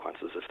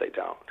consequences if they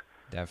don't.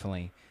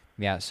 Definitely.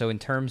 Yeah, so in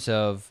terms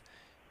of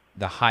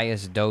the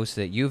highest dose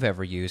that you've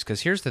ever used,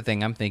 because here's the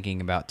thing I'm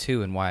thinking about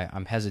too, and why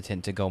I'm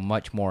hesitant to go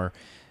much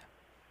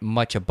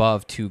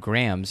above 2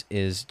 grams,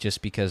 is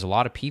just because a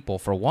lot of people,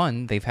 for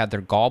one, they've had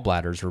their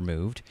gallbladders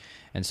removed,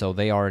 and so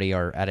they already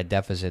are at a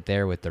deficit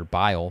there with their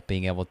bile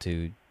being able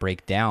to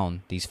break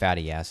down these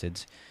fatty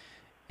acids.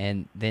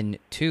 And then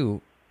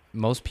 2,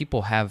 most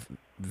people have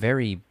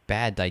very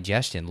bad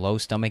digestion, low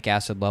stomach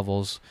acid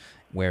levels,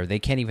 where they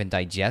can't even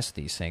digest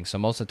these things. So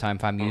most of the time,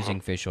 if I'm using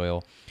fish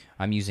oil,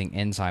 I'm using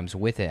enzymes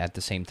with it at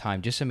the same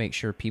time, just to make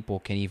sure people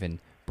can even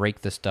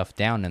break the stuff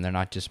down, and they're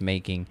not just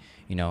making,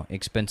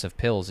 expensive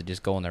pills that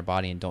just go in their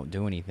body and don't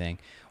do anything.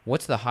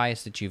 What's the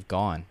highest that you've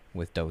gone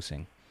with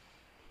dosing?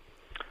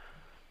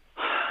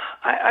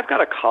 I've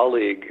got a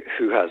colleague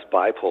who has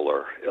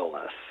bipolar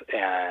illness,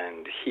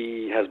 and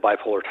he has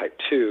bipolar type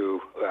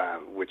 2,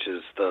 which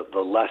is the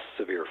less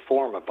severe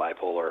form of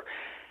bipolar,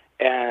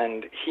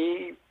 and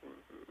he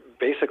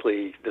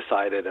basically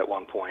decided at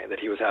one point that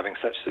he was having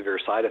such severe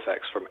side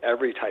effects from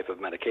every type of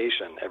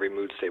medication, every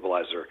mood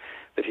stabilizer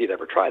that he'd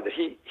ever tried, that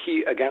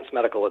he against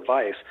medical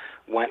advice,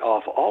 went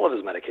off all of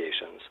his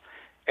medications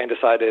and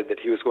decided that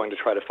he was going to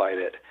try to fight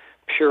it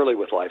purely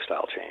with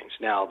lifestyle change.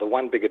 Now, the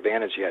one big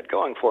advantage he had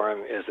going for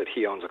him is that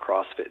he owns a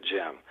CrossFit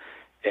gym.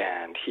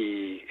 And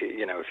he,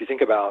 if you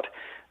think about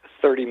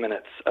 30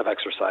 minutes of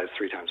exercise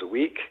 3 times a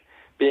week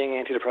being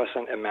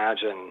antidepressant,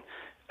 imagine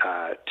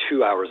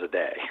 2 hours a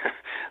day,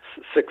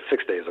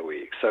 six days a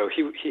week. So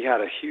he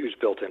had a huge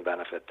built-in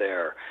benefit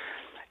there.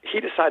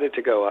 He decided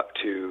to go up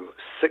to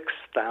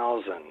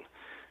 6,000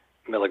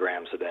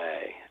 milligrams a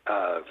day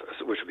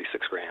which would be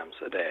 6 grams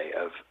a day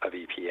of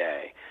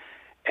EPA.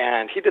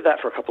 And he did that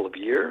for a couple of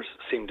years,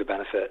 seemed to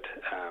benefit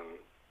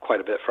quite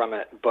a bit from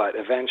it, but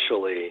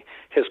eventually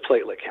his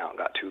platelet count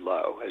got too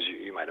low, as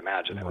you might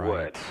imagine it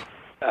would.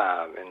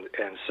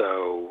 And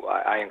so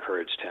I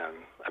encouraged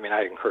him. I mean,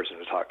 I encouraged him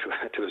to talk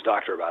to his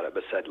doctor about it,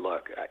 but said,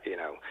 look,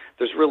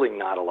 there's really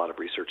not a lot of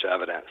research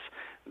evidence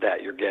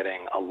that you're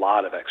getting a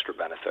lot of extra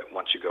benefit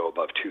once you go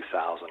above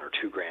 2,000 or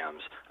 2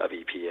 grams of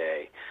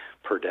EPA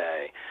per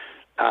day.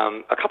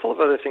 A couple of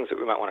other things that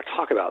we might want to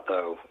talk about,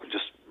 though,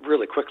 just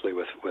really quickly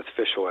with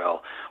fish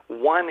oil.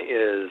 One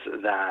is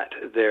that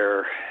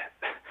there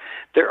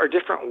are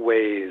different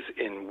ways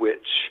in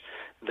which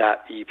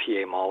that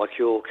EPA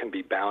molecule can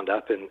be bound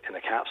up in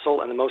a capsule,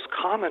 and the most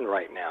common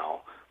right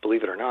now,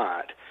 believe it or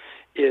not,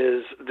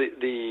 is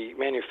the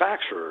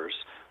manufacturers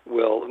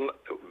will,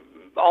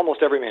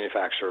 almost every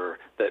manufacturer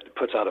that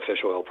puts out a fish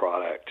oil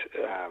product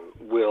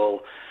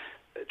will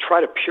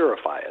try to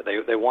purify it.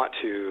 They want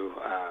to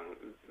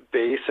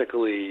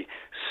basically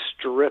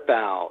strip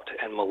out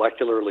and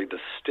molecularly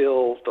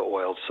distill the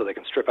oil so they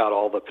can strip out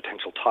all the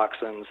potential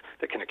toxins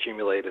that can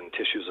accumulate in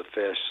tissues of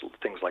fish,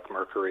 things like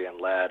mercury and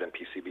lead and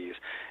PCBs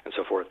and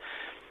so forth.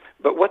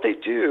 But what they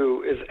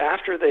do is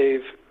after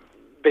they've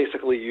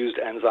basically used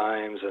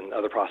enzymes and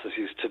other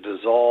processes to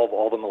dissolve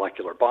all the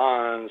molecular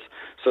bonds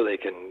so they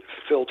can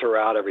filter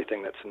out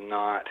everything that's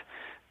not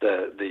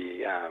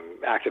the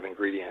active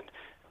ingredient,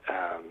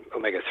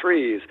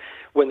 omega-3s,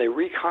 when they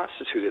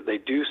reconstitute it, they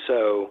do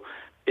so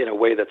in a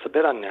way that's a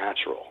bit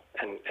unnatural.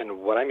 And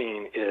what I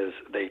mean is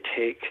they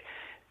take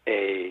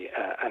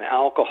an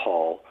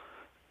alcohol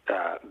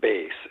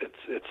base,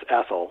 it's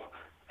ethyl,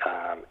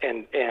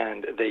 and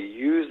they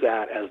use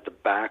that as the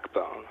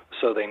backbone.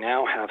 So they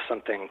now have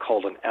something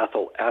called an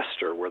ethyl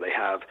ester, where they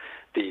have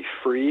the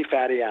free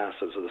fatty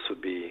acids, so this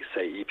would be,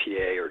 say,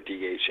 EPA or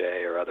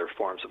DHA or other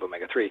forms of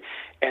omega-3,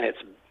 and it's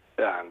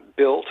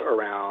built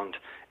around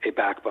a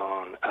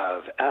backbone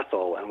of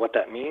ethyl. And what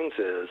that means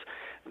is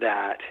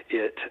that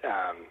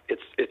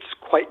it's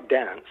quite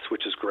dense,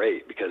 which is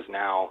great because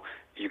now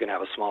you can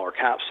have a smaller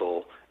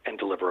capsule and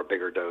deliver a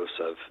bigger dose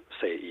of,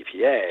 say,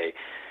 EPA.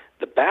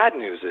 The bad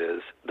news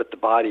is that the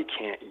body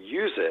can't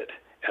use it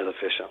as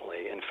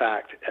efficiently. In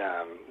fact,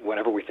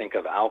 whenever we think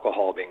of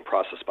alcohol being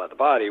processed by the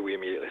body, we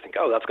immediately think,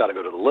 oh, that's got to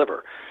go to the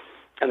liver.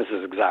 And this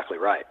is exactly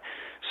right.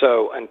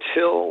 So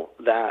until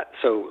that,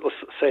 so let's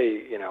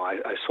say,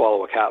 I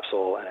swallow a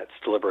capsule and it's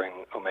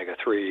delivering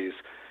omega-3s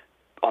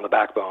on the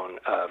backbone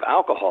of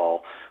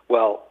alcohol.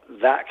 Well,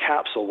 that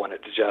capsule, when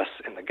it digests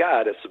in the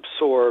gut, it's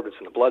absorbed, it's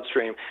in the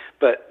bloodstream,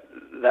 but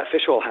that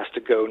fish oil has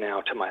to go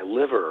now to my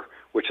liver,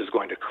 which is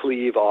going to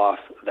cleave off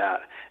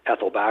that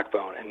ethyl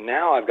backbone. And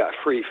now I've got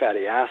free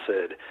fatty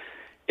acid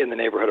in the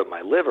neighborhood of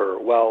my liver.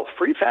 Well,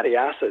 free fatty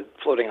acid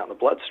floating out in the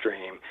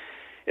bloodstream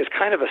is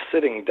kind of a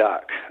sitting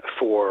duck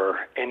for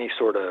any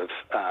sort of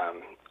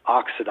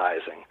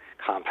oxidizing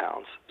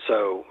compounds.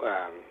 So,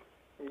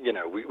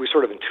 we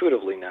sort of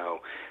intuitively know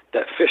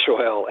that fish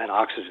oil and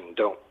oxygen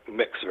don't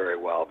mix very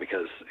well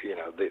because,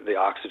 the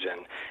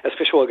oxygen, as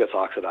fish oil gets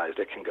oxidized,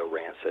 it can go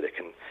rancid. It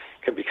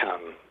can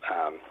become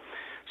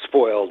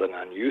spoiled and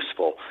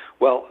unuseful.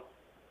 Well,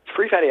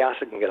 free fatty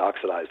acid can get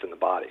oxidized in the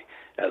body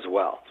as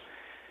well.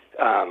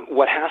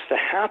 What has to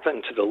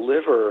happen to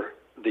deliver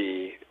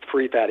the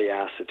free fatty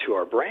acid to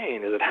our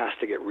brain is it has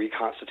to get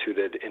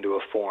reconstituted into a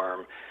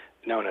form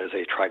known as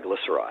a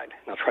triglyceride.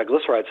 Now,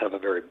 triglycerides have a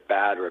very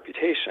bad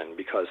reputation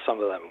because some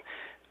of them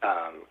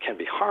can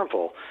be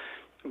harmful,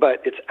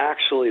 but it's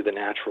actually the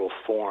natural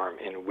form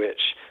in which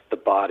the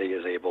body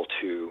is able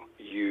to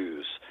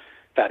use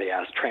fatty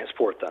acids,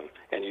 transport them,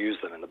 and use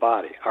them in the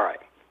body. All right.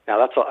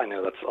 Now, I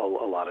know that's a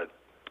lot of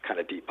kind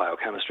of deep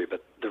biochemistry,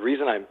 but the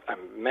reason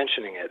I'm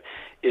mentioning it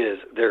is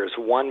there's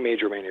one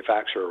major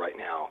manufacturer right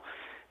now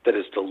that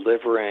is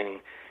delivering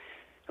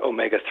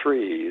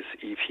omega-3s,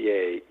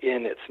 EPA,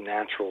 in its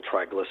natural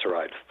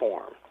triglyceride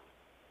form.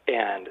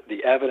 And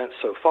the evidence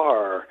so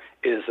far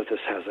is that this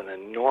has an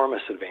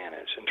enormous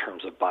advantage in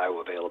terms of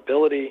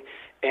bioavailability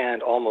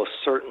and almost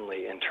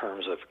certainly in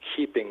terms of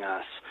keeping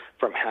us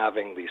from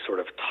having these sort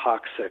of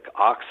toxic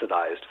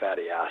oxidized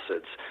fatty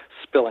acids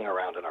spilling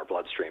around in our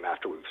bloodstream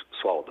after we've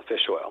swallowed the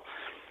fish oil.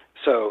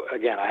 So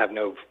again, I have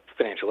no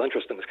financial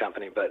interest in this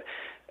company, but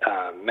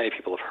many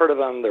people have heard of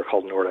them. They're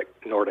called Nordic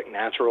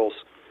Naturals.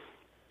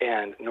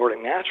 And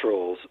Nordic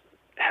Naturals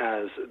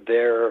has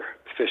their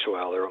fish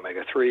oil, their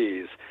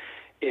omega-3s,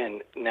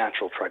 in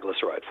natural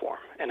triglyceride form.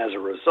 And as a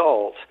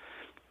result,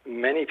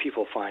 many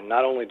people find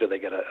not only do they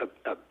get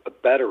a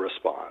better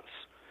response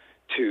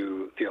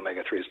to the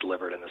omega-3s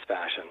delivered in this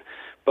fashion,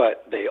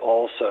 but they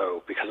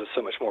also, because it's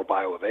so much more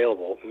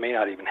bioavailable, may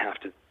not even have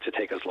to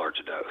take as large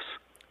a dose.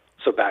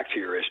 So back to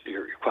your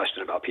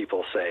question about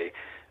people, say,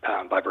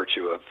 by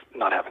virtue of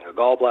not having a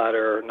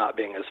gallbladder, not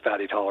being as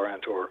fatty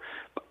tolerant, or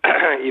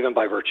even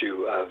by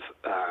virtue of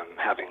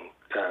having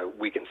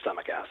weakened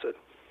stomach acid.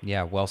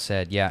 Yeah, well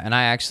said. Yeah, and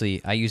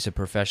I use a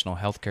professional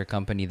healthcare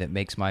company that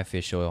makes my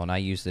fish oil, and I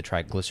use the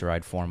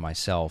triglyceride form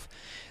myself.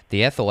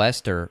 The ethyl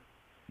ester,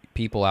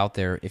 people out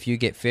there, if you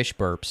get fish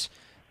burps,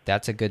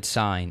 that's a good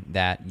sign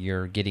that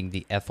you're getting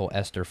the ethyl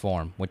ester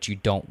form, which you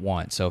don't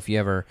want. So if you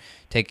ever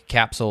take a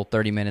capsule,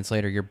 30 minutes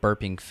later, you're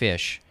burping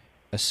fish,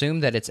 assume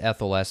that it's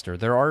ethyl ester.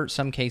 There are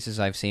some cases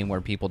I've seen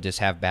where people just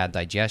have bad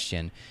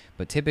digestion,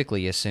 but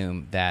typically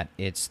assume that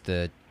it's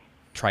the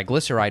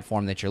triglyceride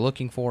form that you're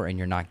looking for and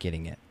you're not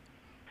getting it.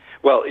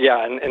 Well,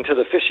 yeah, and to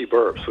the fishy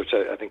burps, which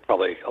I think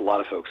probably a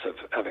lot of folks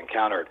have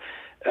encountered,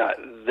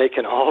 they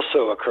can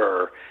also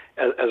occur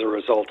as a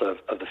result of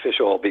the fish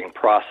oil being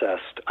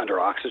processed under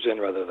oxygen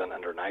rather than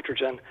under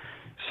nitrogen.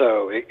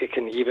 So it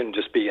can even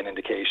just be an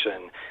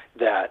indication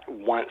that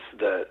once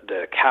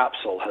the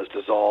capsule has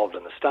dissolved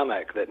in the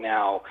stomach, that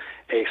now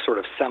a sort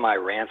of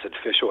semi-rancid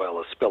fish oil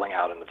is spilling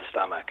out into the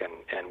stomach,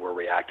 and we're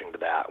reacting to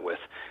that with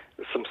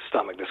some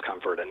stomach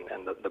discomfort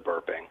and the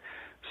burping.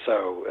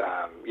 So,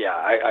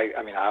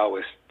 I mean, I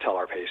always tell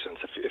our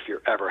patients, if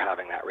you're ever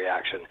having that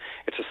reaction,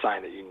 it's a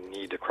sign that you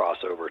need to cross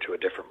over to a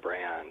different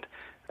brand,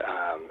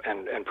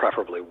 and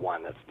preferably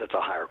one that's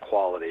a higher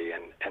quality.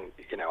 And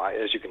you know,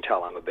 as you can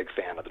tell, I'm a big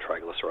fan of the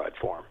triglyceride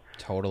form.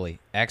 Totally.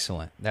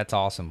 Excellent. That's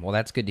awesome. Well,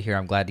 that's good to hear.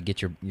 I'm glad to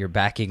get your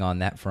backing on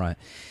that front.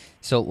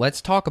 So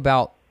let's talk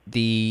about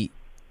the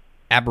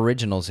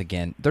Aboriginals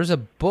again. There's a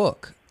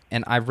book,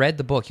 and I read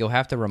the book. You'll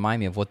have to remind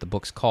me of what the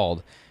book's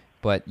called.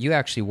 But you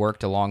actually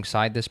worked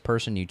alongside this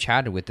person. You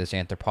chatted with this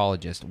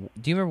anthropologist.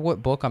 Do you remember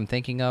what book I'm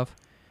thinking of?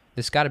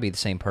 This got to be the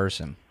same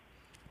person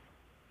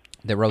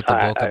that wrote the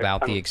book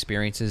about the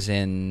experiences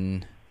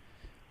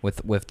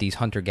with these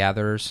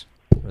hunter-gatherers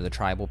or the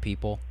tribal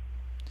people.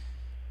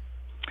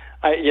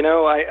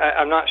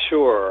 I'm not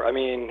sure. I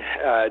mean,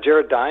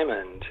 Jared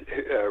Diamond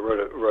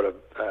wrote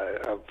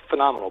a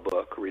phenomenal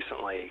book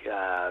recently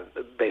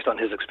based on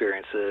his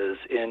experiences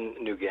in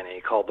New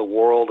Guinea called "The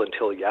World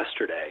Until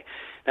Yesterday."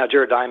 Now,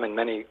 Jared Diamond,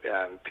 many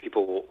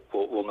people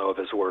will know of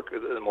his work,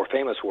 the more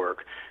famous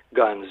work,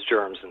 Guns,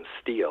 Germs, and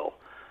Steel,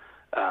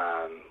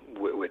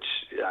 which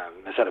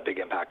has had a big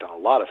impact on a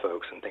lot of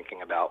folks in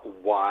thinking about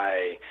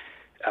why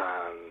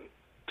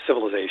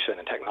civilization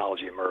and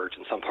technology emerged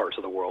in some parts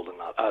of the world and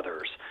not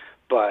others.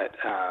 But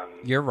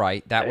you're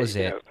right. That was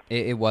it.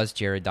 It was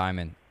Jared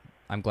Diamond.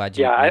 I'm glad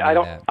you. Yeah, I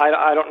don't. That.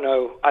 I don't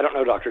know. I don't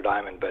know Dr.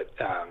 Diamond, but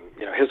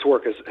his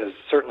work has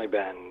certainly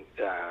been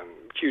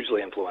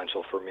hugely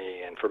influential for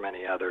me and for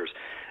many others.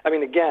 I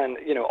mean, again,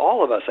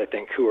 all of us, I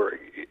think, who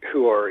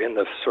are in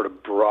the sort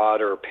of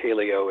broader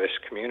paleo-ish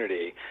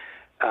community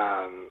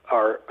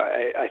are,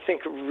 I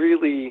think,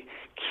 really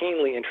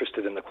keenly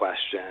interested in the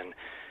question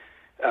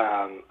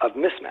of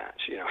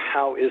mismatch.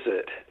 How is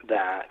it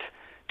that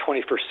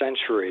 21st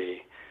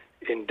century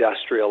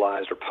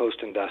industrialized or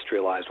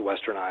post-industrialized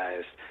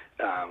westernized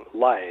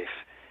life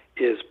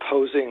is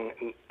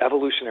posing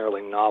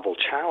evolutionarily novel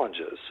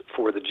challenges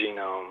for the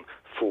genome,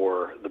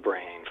 for the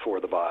brain, for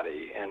the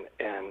body.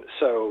 And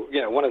so,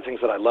 one of the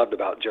things that I loved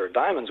about Jared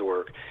Diamond's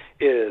work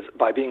is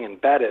by being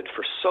embedded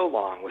for so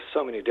long with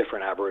so many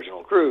different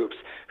Aboriginal groups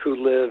who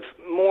live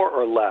more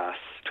or less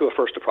to a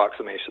first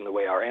approximation the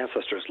way our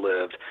ancestors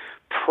lived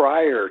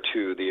prior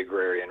to the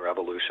agrarian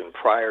revolution,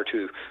 prior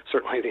to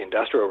certainly the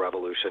industrial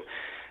revolution,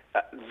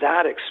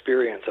 that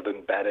experience of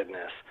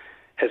embeddedness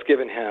has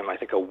given him, I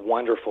think, a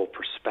wonderful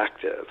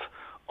perspective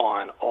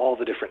on all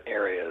the different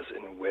areas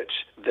in which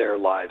their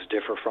lives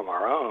differ from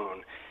our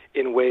own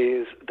in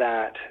ways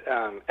that,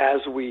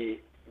 as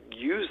we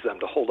use them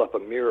to hold up a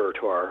mirror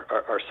to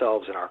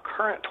ourselves in our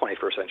current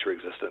 21st century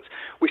existence,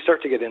 we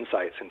start to get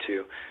insights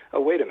into,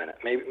 wait a minute,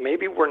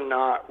 maybe we're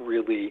not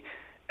really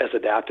as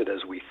adapted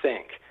as we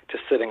think to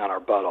sitting on our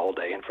butt all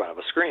day in front of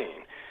a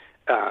screen,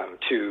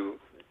 to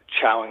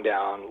chowing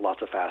down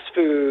lots of fast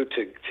food,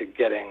 to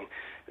getting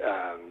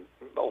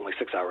only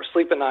 6 hours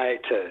sleep a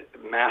night, to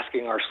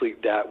masking our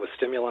sleep debt with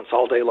stimulants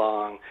all day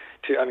long,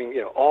 to,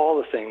 all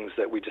the things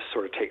that we just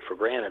sort of take for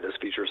granted as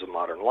features of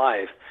modern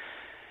life.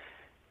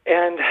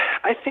 And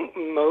I think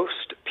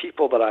most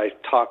people that I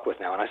talk with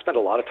now, and I spend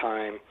a lot of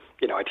time,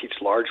 I teach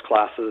large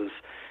classes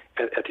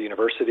at the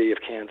University of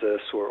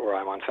Kansas, where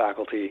I'm on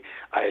faculty.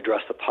 I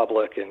address the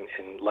public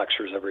in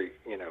lectures every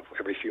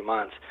few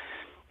months.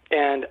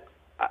 And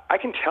I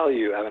can tell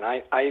you, Evan,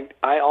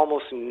 I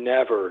almost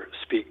never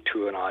speak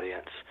to an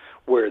audience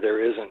where there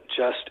isn't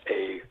just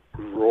a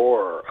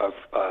roar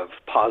of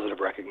positive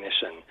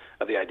recognition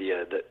of the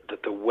idea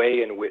that the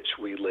way in which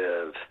we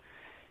live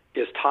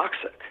is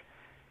toxic.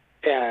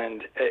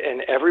 And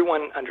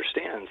everyone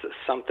understands that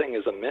something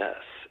is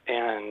amiss.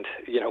 And,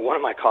 one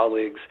of my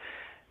colleagues,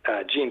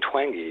 Jean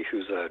Twenge,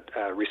 who's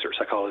a research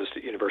psychologist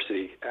at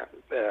University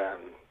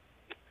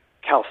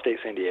Cal State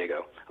San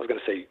Diego. I was going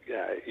to say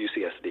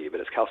UCSD, but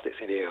it's Cal State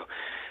San Diego.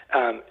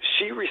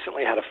 She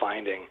recently had a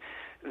finding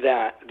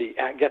that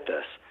get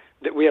this,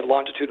 that we have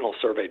longitudinal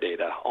survey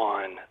data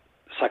on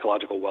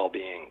psychological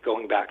well-being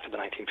going back to the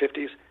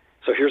 1950s.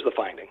 So here's the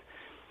finding.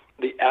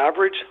 The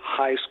average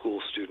high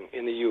school student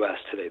in the U.S.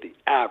 today, the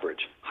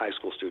average high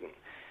school student,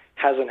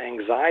 has an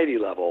anxiety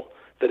level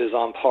that is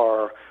on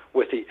par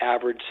with the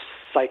average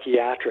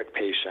psychiatric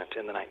patient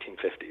in the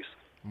 1950s.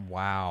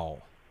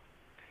 Wow.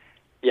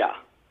 Yeah.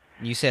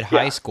 You said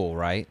high school,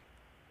 right?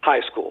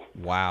 High school.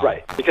 Wow.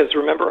 Right. Because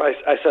remember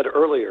I said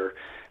earlier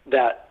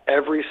that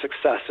every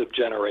successive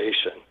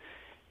generation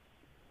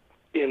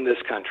in this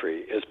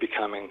country is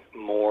becoming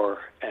more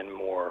and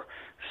more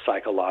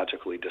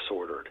psychologically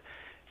disordered.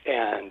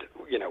 And,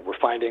 we're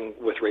finding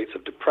with rates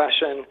of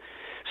depression.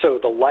 So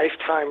the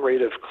lifetime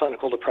rate of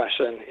clinical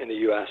depression in the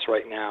U.S.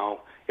 right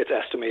now, it's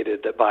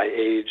estimated that by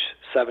age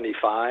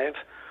 75,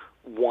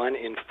 1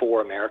 in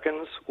 4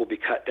 Americans will be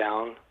cut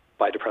down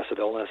by depressive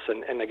illness.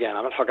 And again,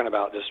 I'm not talking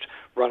about just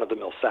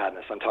run-of-the-mill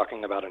sadness. I'm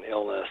talking about an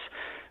illness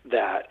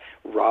that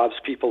robs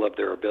people of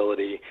their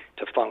ability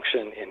to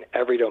function in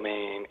every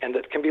domain and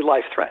that can be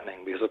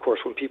life-threatening because, of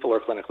course, when people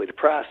are clinically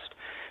depressed,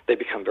 they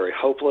become very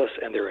hopeless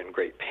and they're in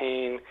great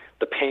pain.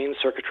 The pain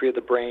circuitry of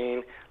the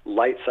brain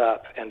lights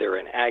up and they're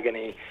in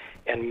agony.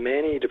 And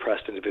many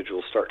depressed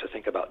individuals start to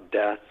think about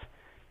death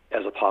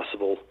as a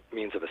possible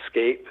means of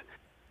escape.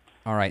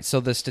 All right, so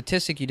the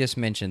statistic you just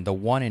mentioned, the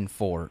 1 in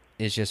 4,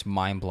 is just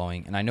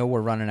mind-blowing. And I know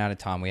we're running out of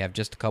time. We have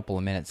just a couple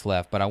of minutes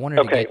left, but I wanted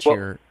to get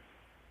your...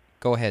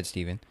 Go ahead,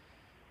 Steven.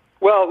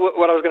 Well,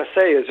 what I was going to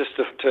say is just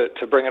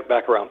to bring it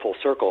back around full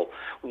circle,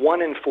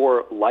 1 in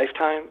 4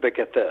 lifetime, but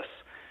get this,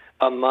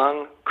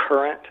 among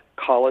current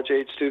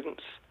college-age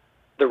students,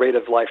 the rate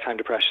of lifetime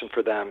depression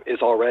for them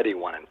is already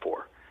 1 in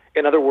 4.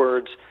 In other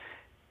words,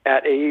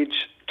 at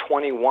age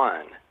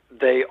 21,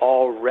 they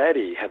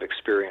already have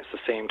experienced the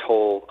same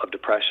toll of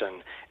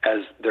depression as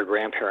their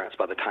grandparents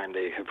by the time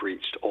they have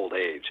reached old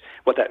age.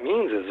 What that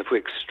means is if we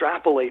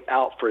extrapolate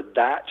out for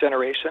that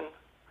generation,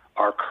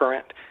 our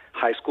current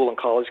high school and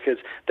college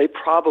kids, they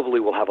probably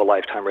will have a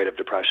lifetime rate of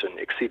depression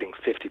exceeding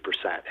 50%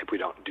 if we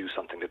don't do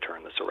something to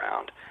turn this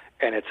around.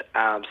 And it's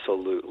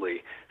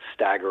absolutely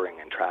staggering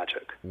and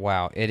tragic.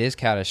 Wow, it is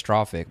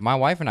catastrophic. My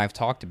wife and I have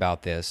talked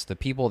about this. The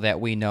people that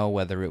we know,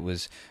 whether it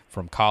was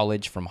from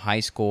college, from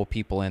high school,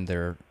 people in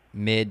their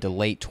mid to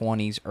late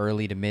 20s,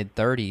 early to mid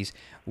 30s,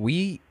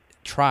 we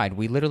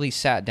literally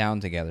sat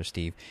down together,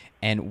 Steve,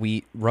 and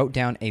we wrote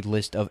down a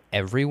list of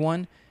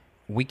everyone.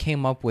 We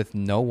came up with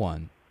no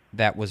one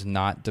that was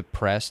not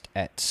depressed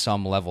at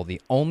some level.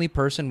 The only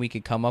person we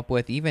could come up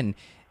with, even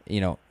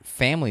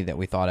family that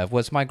we thought of,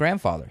 was my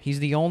grandfather. He's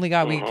the only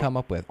guy we could come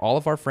up with. All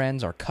of our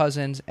friends, our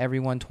cousins,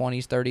 everyone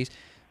 20s, 30s,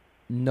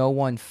 no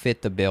one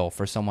fit the bill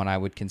for someone I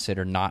would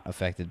consider not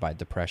affected by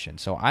depression.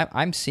 So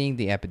I'm seeing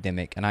the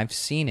epidemic, and I've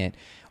seen it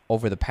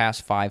over the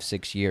past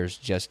 5-6 years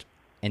just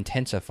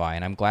intensify.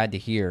 And I'm glad to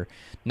hear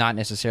not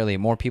necessarily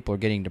more people are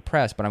getting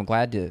depressed, but I'm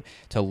glad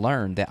to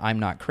learn that I'm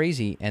not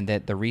crazy and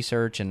that the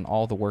research and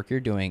all the work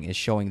you're doing is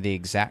showing the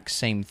exact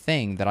same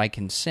thing that I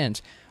can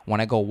sense when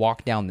I go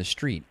walk down the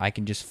street. I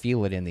can just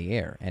feel it in the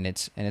air, and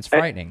it's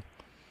frightening.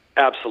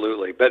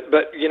 Absolutely. But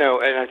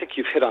and I think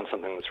you've hit on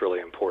something that's really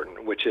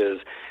important, which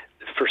is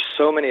for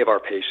so many of our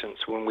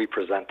patients, when we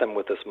present them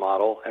with this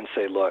model and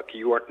say, look,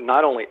 you are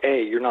not only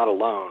A, you're not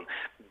alone,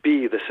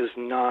 B, this is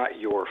not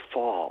your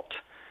fault,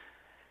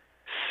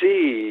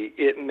 C,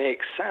 it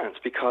makes sense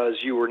because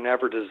you were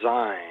never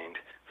designed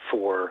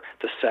for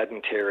the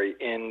sedentary,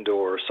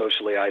 indoor,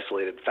 socially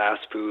isolated,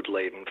 fast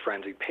food-laden,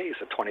 frenzied pace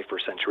of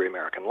 21st century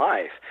American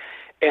life.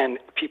 And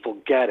people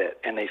get it,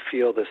 and they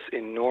feel this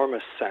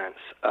enormous sense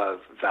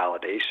of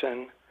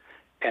validation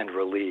and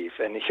relief.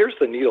 And here's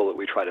the needle that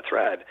we try to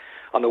thread.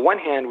 On the one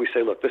hand, we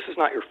say, look, this is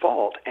not your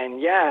fault.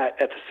 And yet,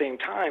 at the same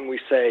time, we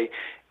say,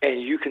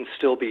 and you can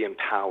still be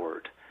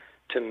empowered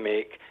to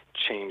make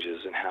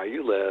changes in how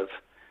you live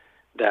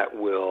that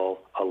will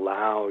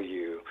allow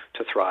you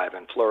to thrive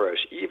and flourish,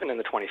 even in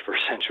the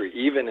 21st century,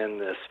 even in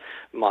this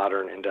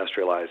modern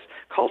industrialized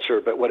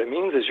culture. But what it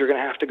means is you're going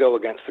to have to go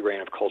against the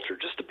grain of culture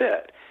just a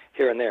bit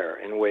here and there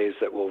in ways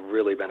that will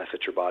really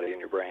benefit your body and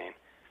your brain.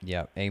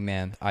 Yeah,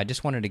 amen. I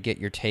just wanted to get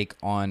your take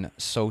on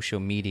social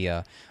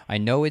media. I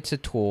know it's a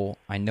tool.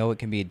 I know it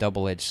can be a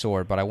double-edged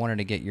sword, but I wanted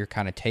to get your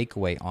kind of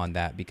takeaway on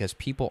that because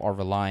people are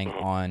relying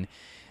on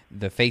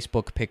the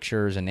Facebook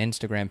pictures and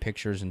Instagram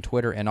pictures and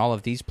Twitter and all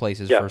of these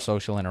places for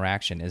social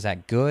interaction. Is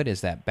that good?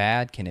 Is that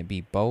bad? Can it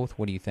be both?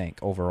 What do you think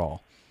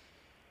overall?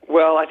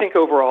 Well, I think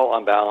overall,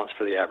 on balance,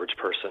 for the average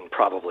person,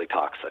 probably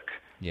toxic.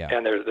 Yeah.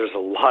 And there's a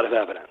lot of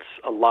evidence,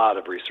 a lot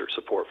of research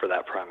support for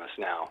that premise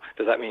now.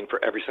 Does that mean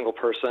for every single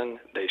person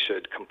they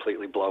should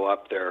completely blow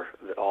up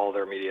all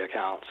their media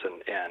accounts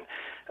and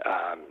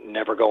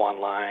never go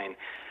online?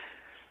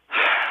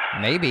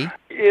 Maybe.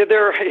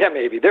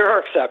 Maybe. There are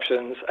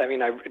exceptions. I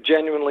mean, I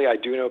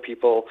do know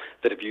people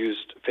that have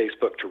used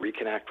Facebook to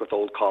reconnect with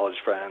old college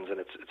friends, and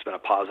it's been a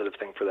positive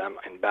thing for them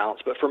in balance.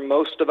 But for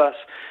most of us,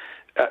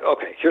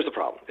 here's the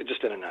problem,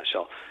 just in a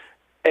nutshell.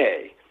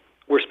 A,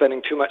 we're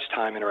spending too much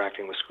time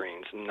interacting with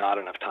screens, not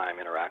enough time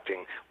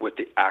interacting with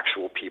the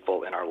actual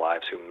people in our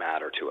lives who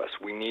matter to us.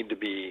 We need to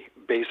be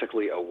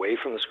basically away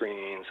from the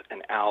screens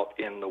and out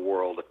in the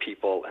world of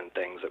people and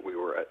things that we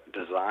were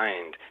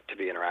designed to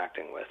be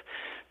interacting with.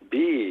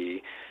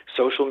 B,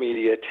 social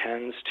media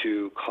tends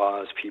to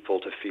cause people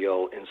to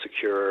feel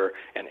insecure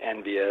and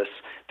envious.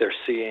 They're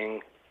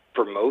seeing,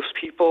 for most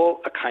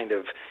people, a kind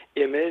of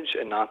image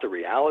and not the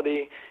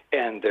reality,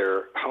 and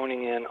they're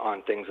honing in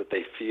on things that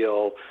they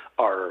feel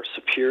are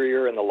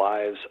superior in the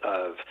lives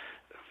of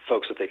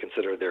folks that they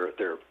consider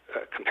their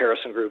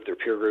comparison group, their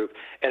peer group,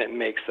 and it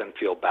makes them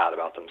feel bad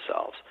about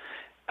themselves.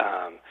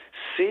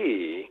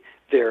 C,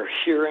 they're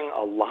hearing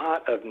a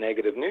lot of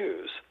negative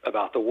news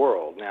about the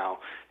world. Now,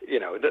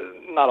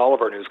 not all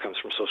of our news comes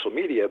from social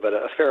media, but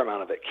a fair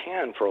amount of it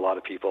can for a lot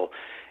of people.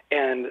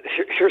 And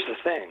here's the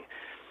thing.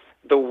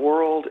 The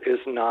world is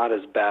not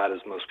as bad as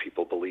most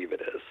people believe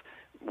it is.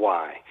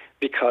 Why?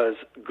 Because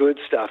good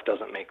stuff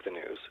doesn't make the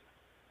news.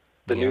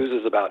 The news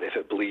is about if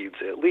it bleeds,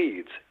 it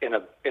leads.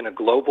 In a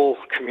global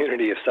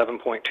community of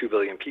 7.2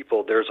 billion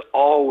people, there's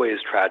always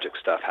tragic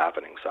stuff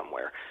happening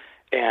somewhere.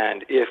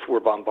 And if we're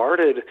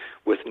bombarded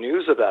with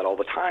news of that all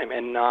the time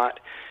and not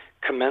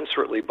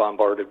commensurately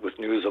bombarded with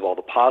news of all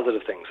the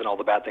positive things and all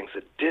the bad things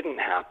that didn't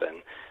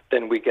happen,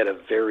 then we get a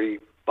very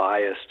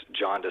biased,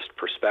 jaundiced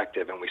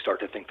perspective, and we start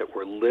to think that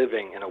we're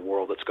living in a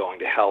world that's going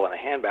to hell in a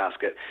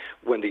handbasket,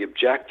 when the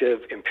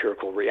objective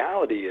empirical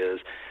reality is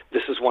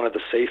this is one of the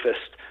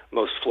safest,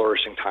 most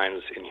flourishing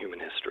times in human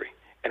history,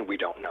 and we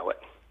don't know it.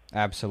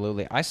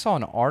 Absolutely. I saw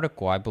an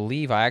article, I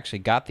believe I actually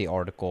got the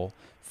article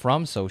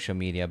from social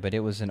media, but it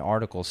was an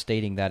article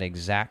stating that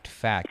exact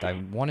fact.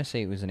 I want to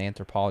say it was an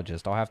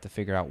anthropologist. I'll have to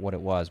figure out what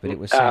it was, but it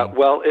was saying...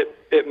 well,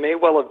 it may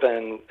well have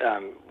been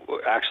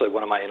actually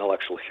one of my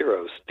intellectual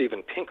heroes,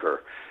 Steven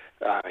Pinker.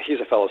 He's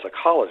a fellow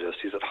psychologist.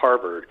 He's at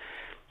Harvard.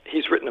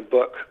 He's written a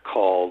book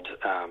called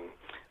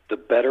The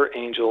Better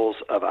Angels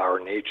of Our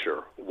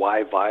Nature,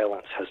 Why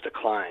Violence Has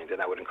Declined,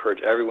 and I would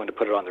encourage everyone to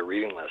put it on their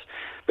reading list.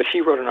 But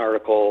he wrote an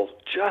article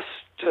just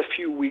a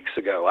few weeks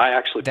ago. I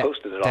actually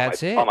posted it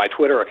on my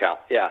Twitter account.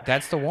 Yeah,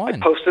 that's the one. I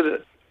posted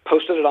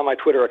it on my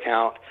Twitter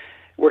account,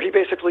 where he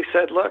basically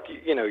said, "Look,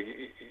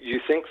 you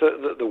think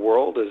the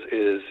world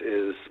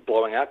is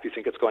blowing up. You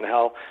think it's going to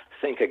hell.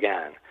 Think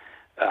again,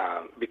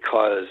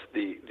 because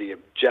the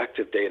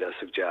objective data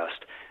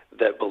suggest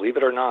that, believe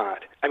it or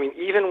not, I mean,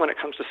 even when it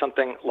comes to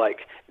something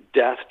like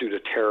death due to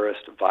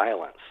terrorist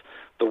violence,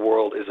 the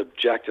world is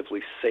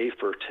objectively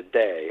safer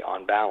today,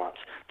 on balance,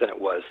 than it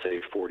was,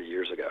 say, 40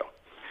 years ago.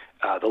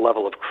 The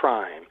level of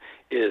crime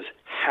is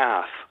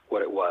half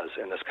what it was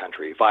in this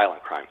country,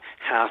 violent crime,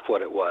 half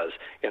what it was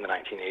in the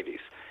 1980s.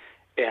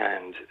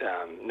 And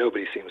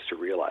nobody seems to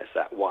realize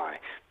that. Why?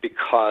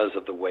 Because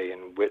of the way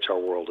in which our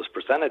world is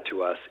presented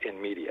to us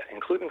in media,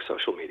 including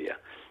social media.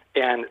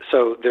 And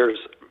so there's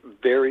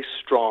very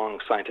strong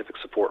scientific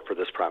support for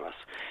this premise.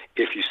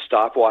 If you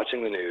stop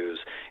watching the news,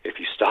 if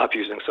you stop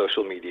using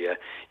social media,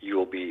 you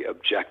will be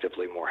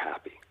objectively more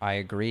happy. I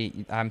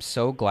agree. I'm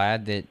so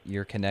glad that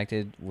you're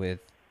connected with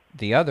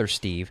the other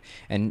Steve.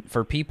 And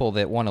for people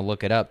that want to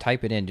look it up,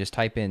 type it in. Just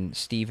type in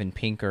Steven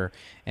Pinker,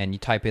 and you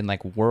type in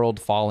like "world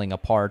falling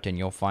apart" and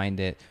you'll find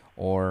it.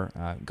 Or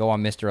go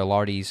on Mr.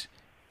 Ilardi's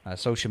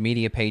social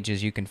media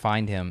pages. You can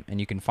find him,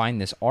 and you can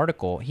find this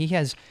article. He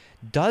has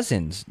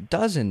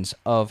dozens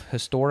of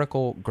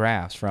historical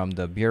graphs from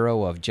the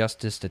Bureau of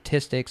Justice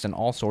Statistics and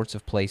all sorts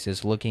of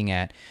places looking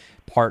at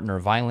partner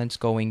violence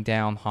going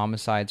down,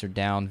 homicides are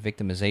down,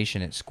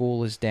 victimization at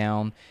school is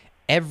down,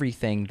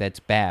 everything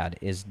that's bad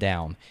is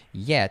down.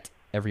 Yet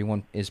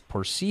everyone is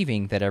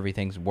perceiving that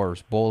everything's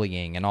worse,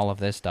 bullying and all of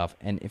this stuff.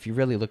 And if you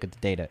really look at the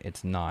data,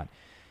 it's not.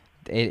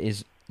 It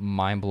is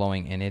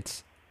mind-blowing, and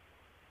it's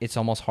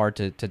almost hard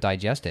to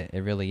digest it. It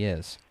really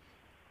is.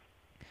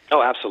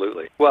 Oh,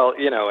 absolutely. Well,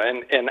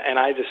 and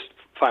I just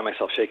find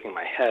myself shaking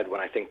my head when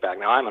I think back.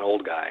 Now, I'm an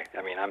old guy.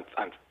 I mean, I'm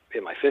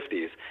in my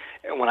 50s.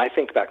 And when I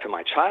think back to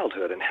my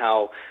childhood and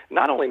how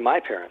not only my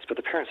parents, but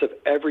the parents of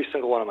every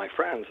single one of my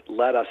friends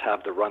let us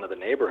have the run of the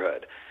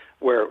neighborhood,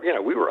 where,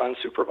 we were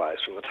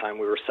unsupervised from the time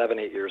we were 7,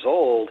 8 years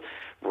old,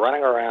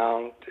 running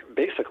around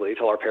basically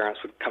till our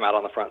parents would come out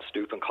on the front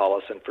stoop and call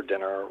us in for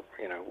dinner,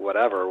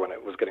 whatever, when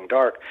it was getting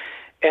dark.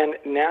 And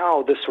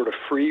now this sort of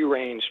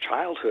free-range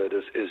childhood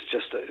is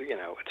just,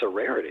 it's a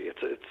rarity.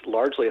 It's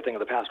largely a thing of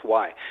the past.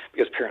 Why?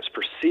 Because parents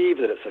perceive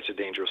that it's such a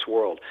dangerous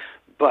world.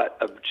 But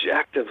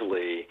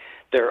objectively,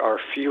 there are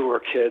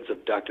fewer kids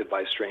abducted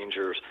by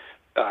strangers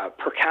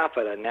per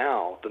capita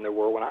now than there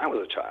were when I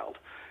was a child.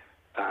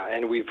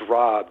 And we've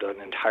robbed an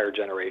entire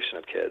generation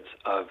of kids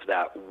of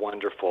that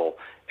wonderful,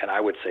 and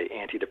I would say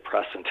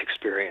antidepressant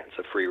experience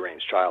of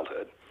free-range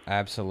childhood.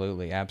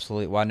 Absolutely,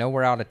 absolutely. Well, I know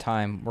we're out of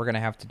time. We're going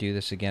to have to do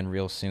this again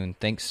real soon.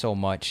 Thanks so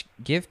much.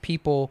 Give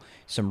people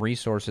some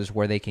resources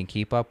where they can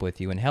keep up with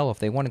you. And hell, if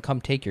they want to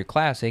come take your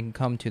class, they can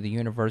come to the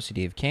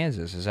University of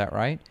Kansas. Is that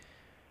right?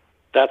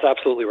 That's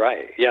absolutely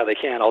right. Yeah, they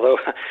can. Although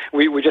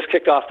we just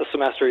kicked off the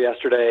semester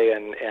yesterday,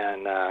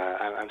 and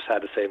I'm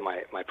sad to say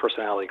my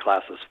personality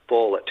class is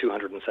full at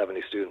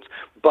 270 students.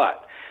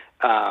 But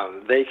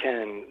they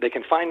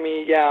can find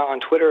me, on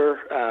Twitter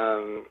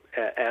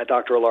at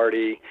Dr.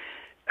 Ilardi.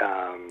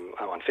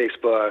 I'm on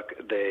Facebook.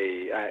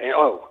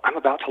 I'm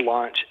about to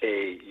launch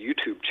a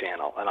YouTube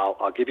channel, and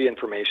I'll give you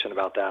information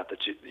about that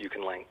you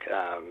can link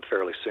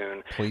fairly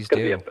soon. Please do.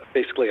 It's going to be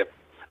basically a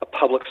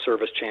public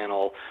service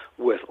channel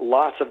with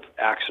lots of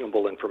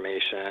actionable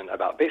information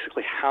about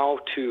basically how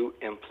to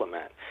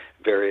implement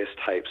various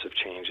types of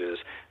changes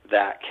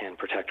that can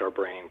protect our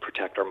brain,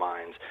 protect our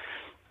minds,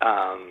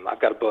 I've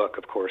got a book,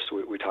 of course,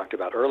 we talked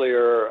about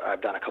earlier.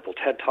 I've done a couple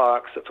TED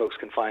Talks that folks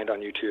can find on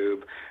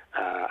YouTube.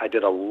 I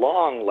did a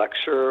long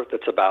lecture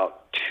that's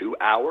about 2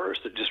 hours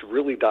that just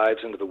really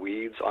dives into the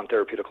weeds on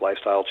therapeutic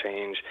lifestyle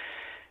change,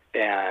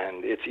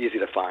 and it's easy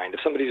to find.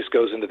 If somebody just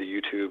goes into the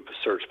YouTube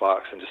search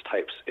box and just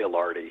types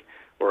Ilardi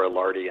or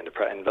Ilardi and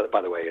depression, and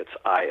by the way, it's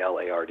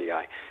Ilardi,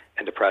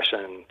 and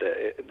depression,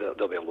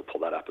 they'll be able to pull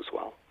that up as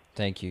well.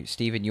 Thank you.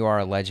 Steven, you are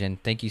a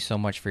legend. Thank you so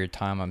much for your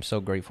time. I'm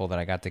so grateful that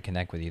I got to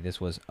connect with you. This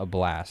was a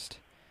blast.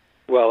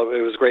 Well,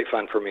 it was great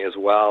fun for me as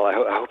well. I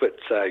hope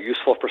it's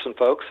useful for some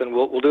folks, and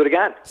we'll do it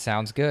again.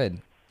 Sounds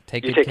good.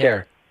 Take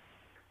care.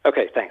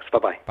 Okay, thanks.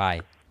 Bye-bye.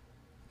 Bye.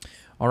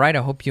 All right,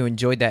 I hope you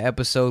enjoyed that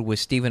episode with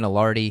Steven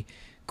Ilardi.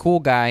 Cool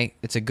guy.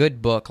 It's a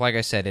good book. Like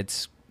I said,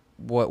 it's,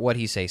 what'd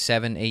he say,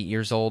 7, 8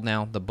 years old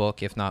now, the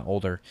book, if not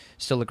older.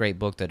 Still a great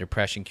book, The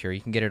Depression Cure.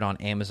 You can get it on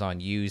Amazon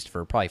used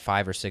for probably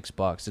 $5 or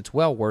 $6. It's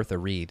well worth a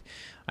read.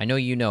 I know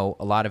you know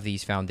a lot of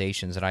these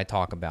foundations that I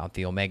talk about,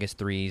 the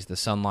omega-3s, the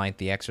sunlight,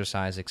 the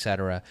exercise,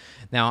 etc.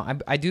 Now,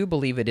 I do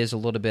believe it is a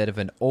little bit of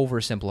an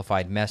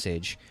oversimplified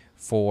message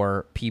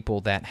for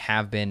people that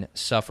have been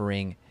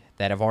suffering,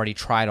 that have already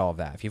tried all of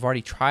that. If you've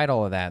already tried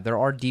all of that, there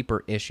are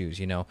deeper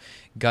issues,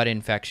 gut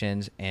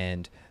infections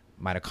and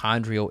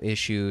mitochondrial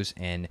issues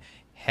and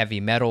heavy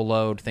metal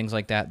load, things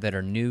like that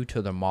are new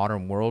to the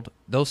modern world.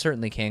 Those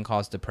certainly can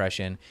cause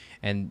depression,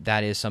 and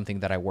that is something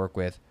that I work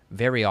with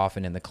very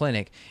often in the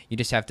clinic. You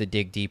just have to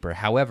dig deeper.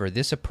 However,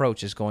 this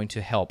approach is going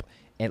to help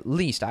at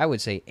least, I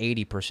would say,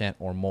 80%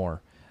 or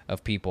more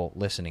of people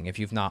listening, if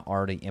you've not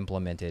already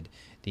implemented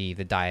the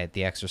diet,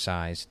 the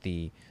exercise,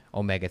 the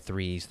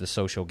omega-3s, the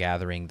social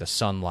gathering, the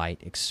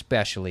sunlight,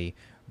 especially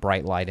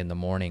bright light in the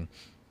morning.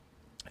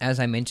 As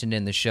I mentioned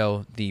in the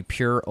show, the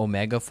Pure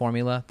Omega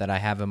formula that I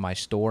have in my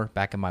store,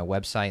 back in my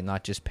website,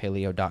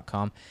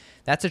 notjustpaleo.com,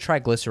 that's a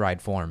triglyceride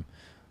form.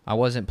 I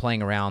wasn't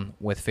playing around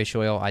with fish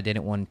oil. I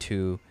didn't want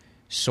to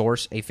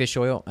source a fish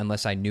oil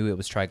unless I knew it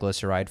was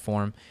triglyceride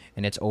form,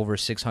 and it's over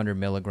 600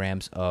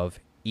 milligrams of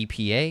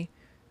EPA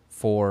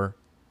for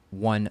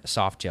one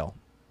soft gel.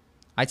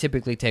 I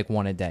typically take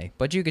one a day,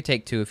 but you could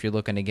take two if you're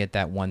looking to get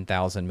that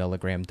 1,000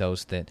 milligram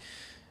dose that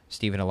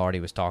Steven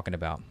Ilardi was talking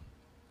about.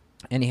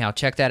 Anyhow,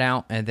 check that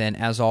out, and then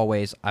as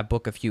always, I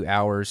book a few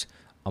hours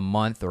a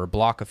month or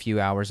block a few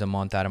hours a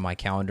month out of my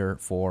calendar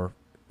for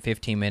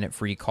 15-minute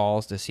free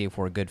calls to see if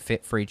we're a good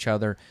fit for each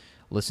other,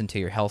 listen to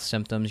your health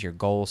symptoms, your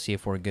goals, see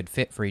if we're a good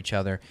fit for each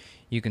other.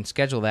 You can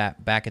schedule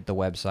that back at the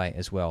website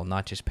as well,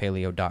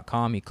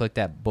 notjustpaleo.com. You click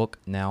that Book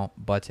Now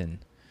button.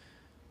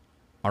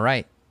 All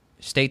right,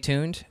 stay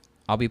tuned.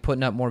 I'll be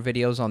putting up more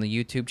videos on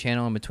the YouTube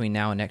channel in between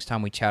now and next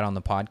time we chat on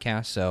the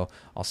podcast, so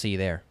I'll see you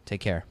there.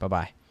 Take care.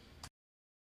 Bye-bye.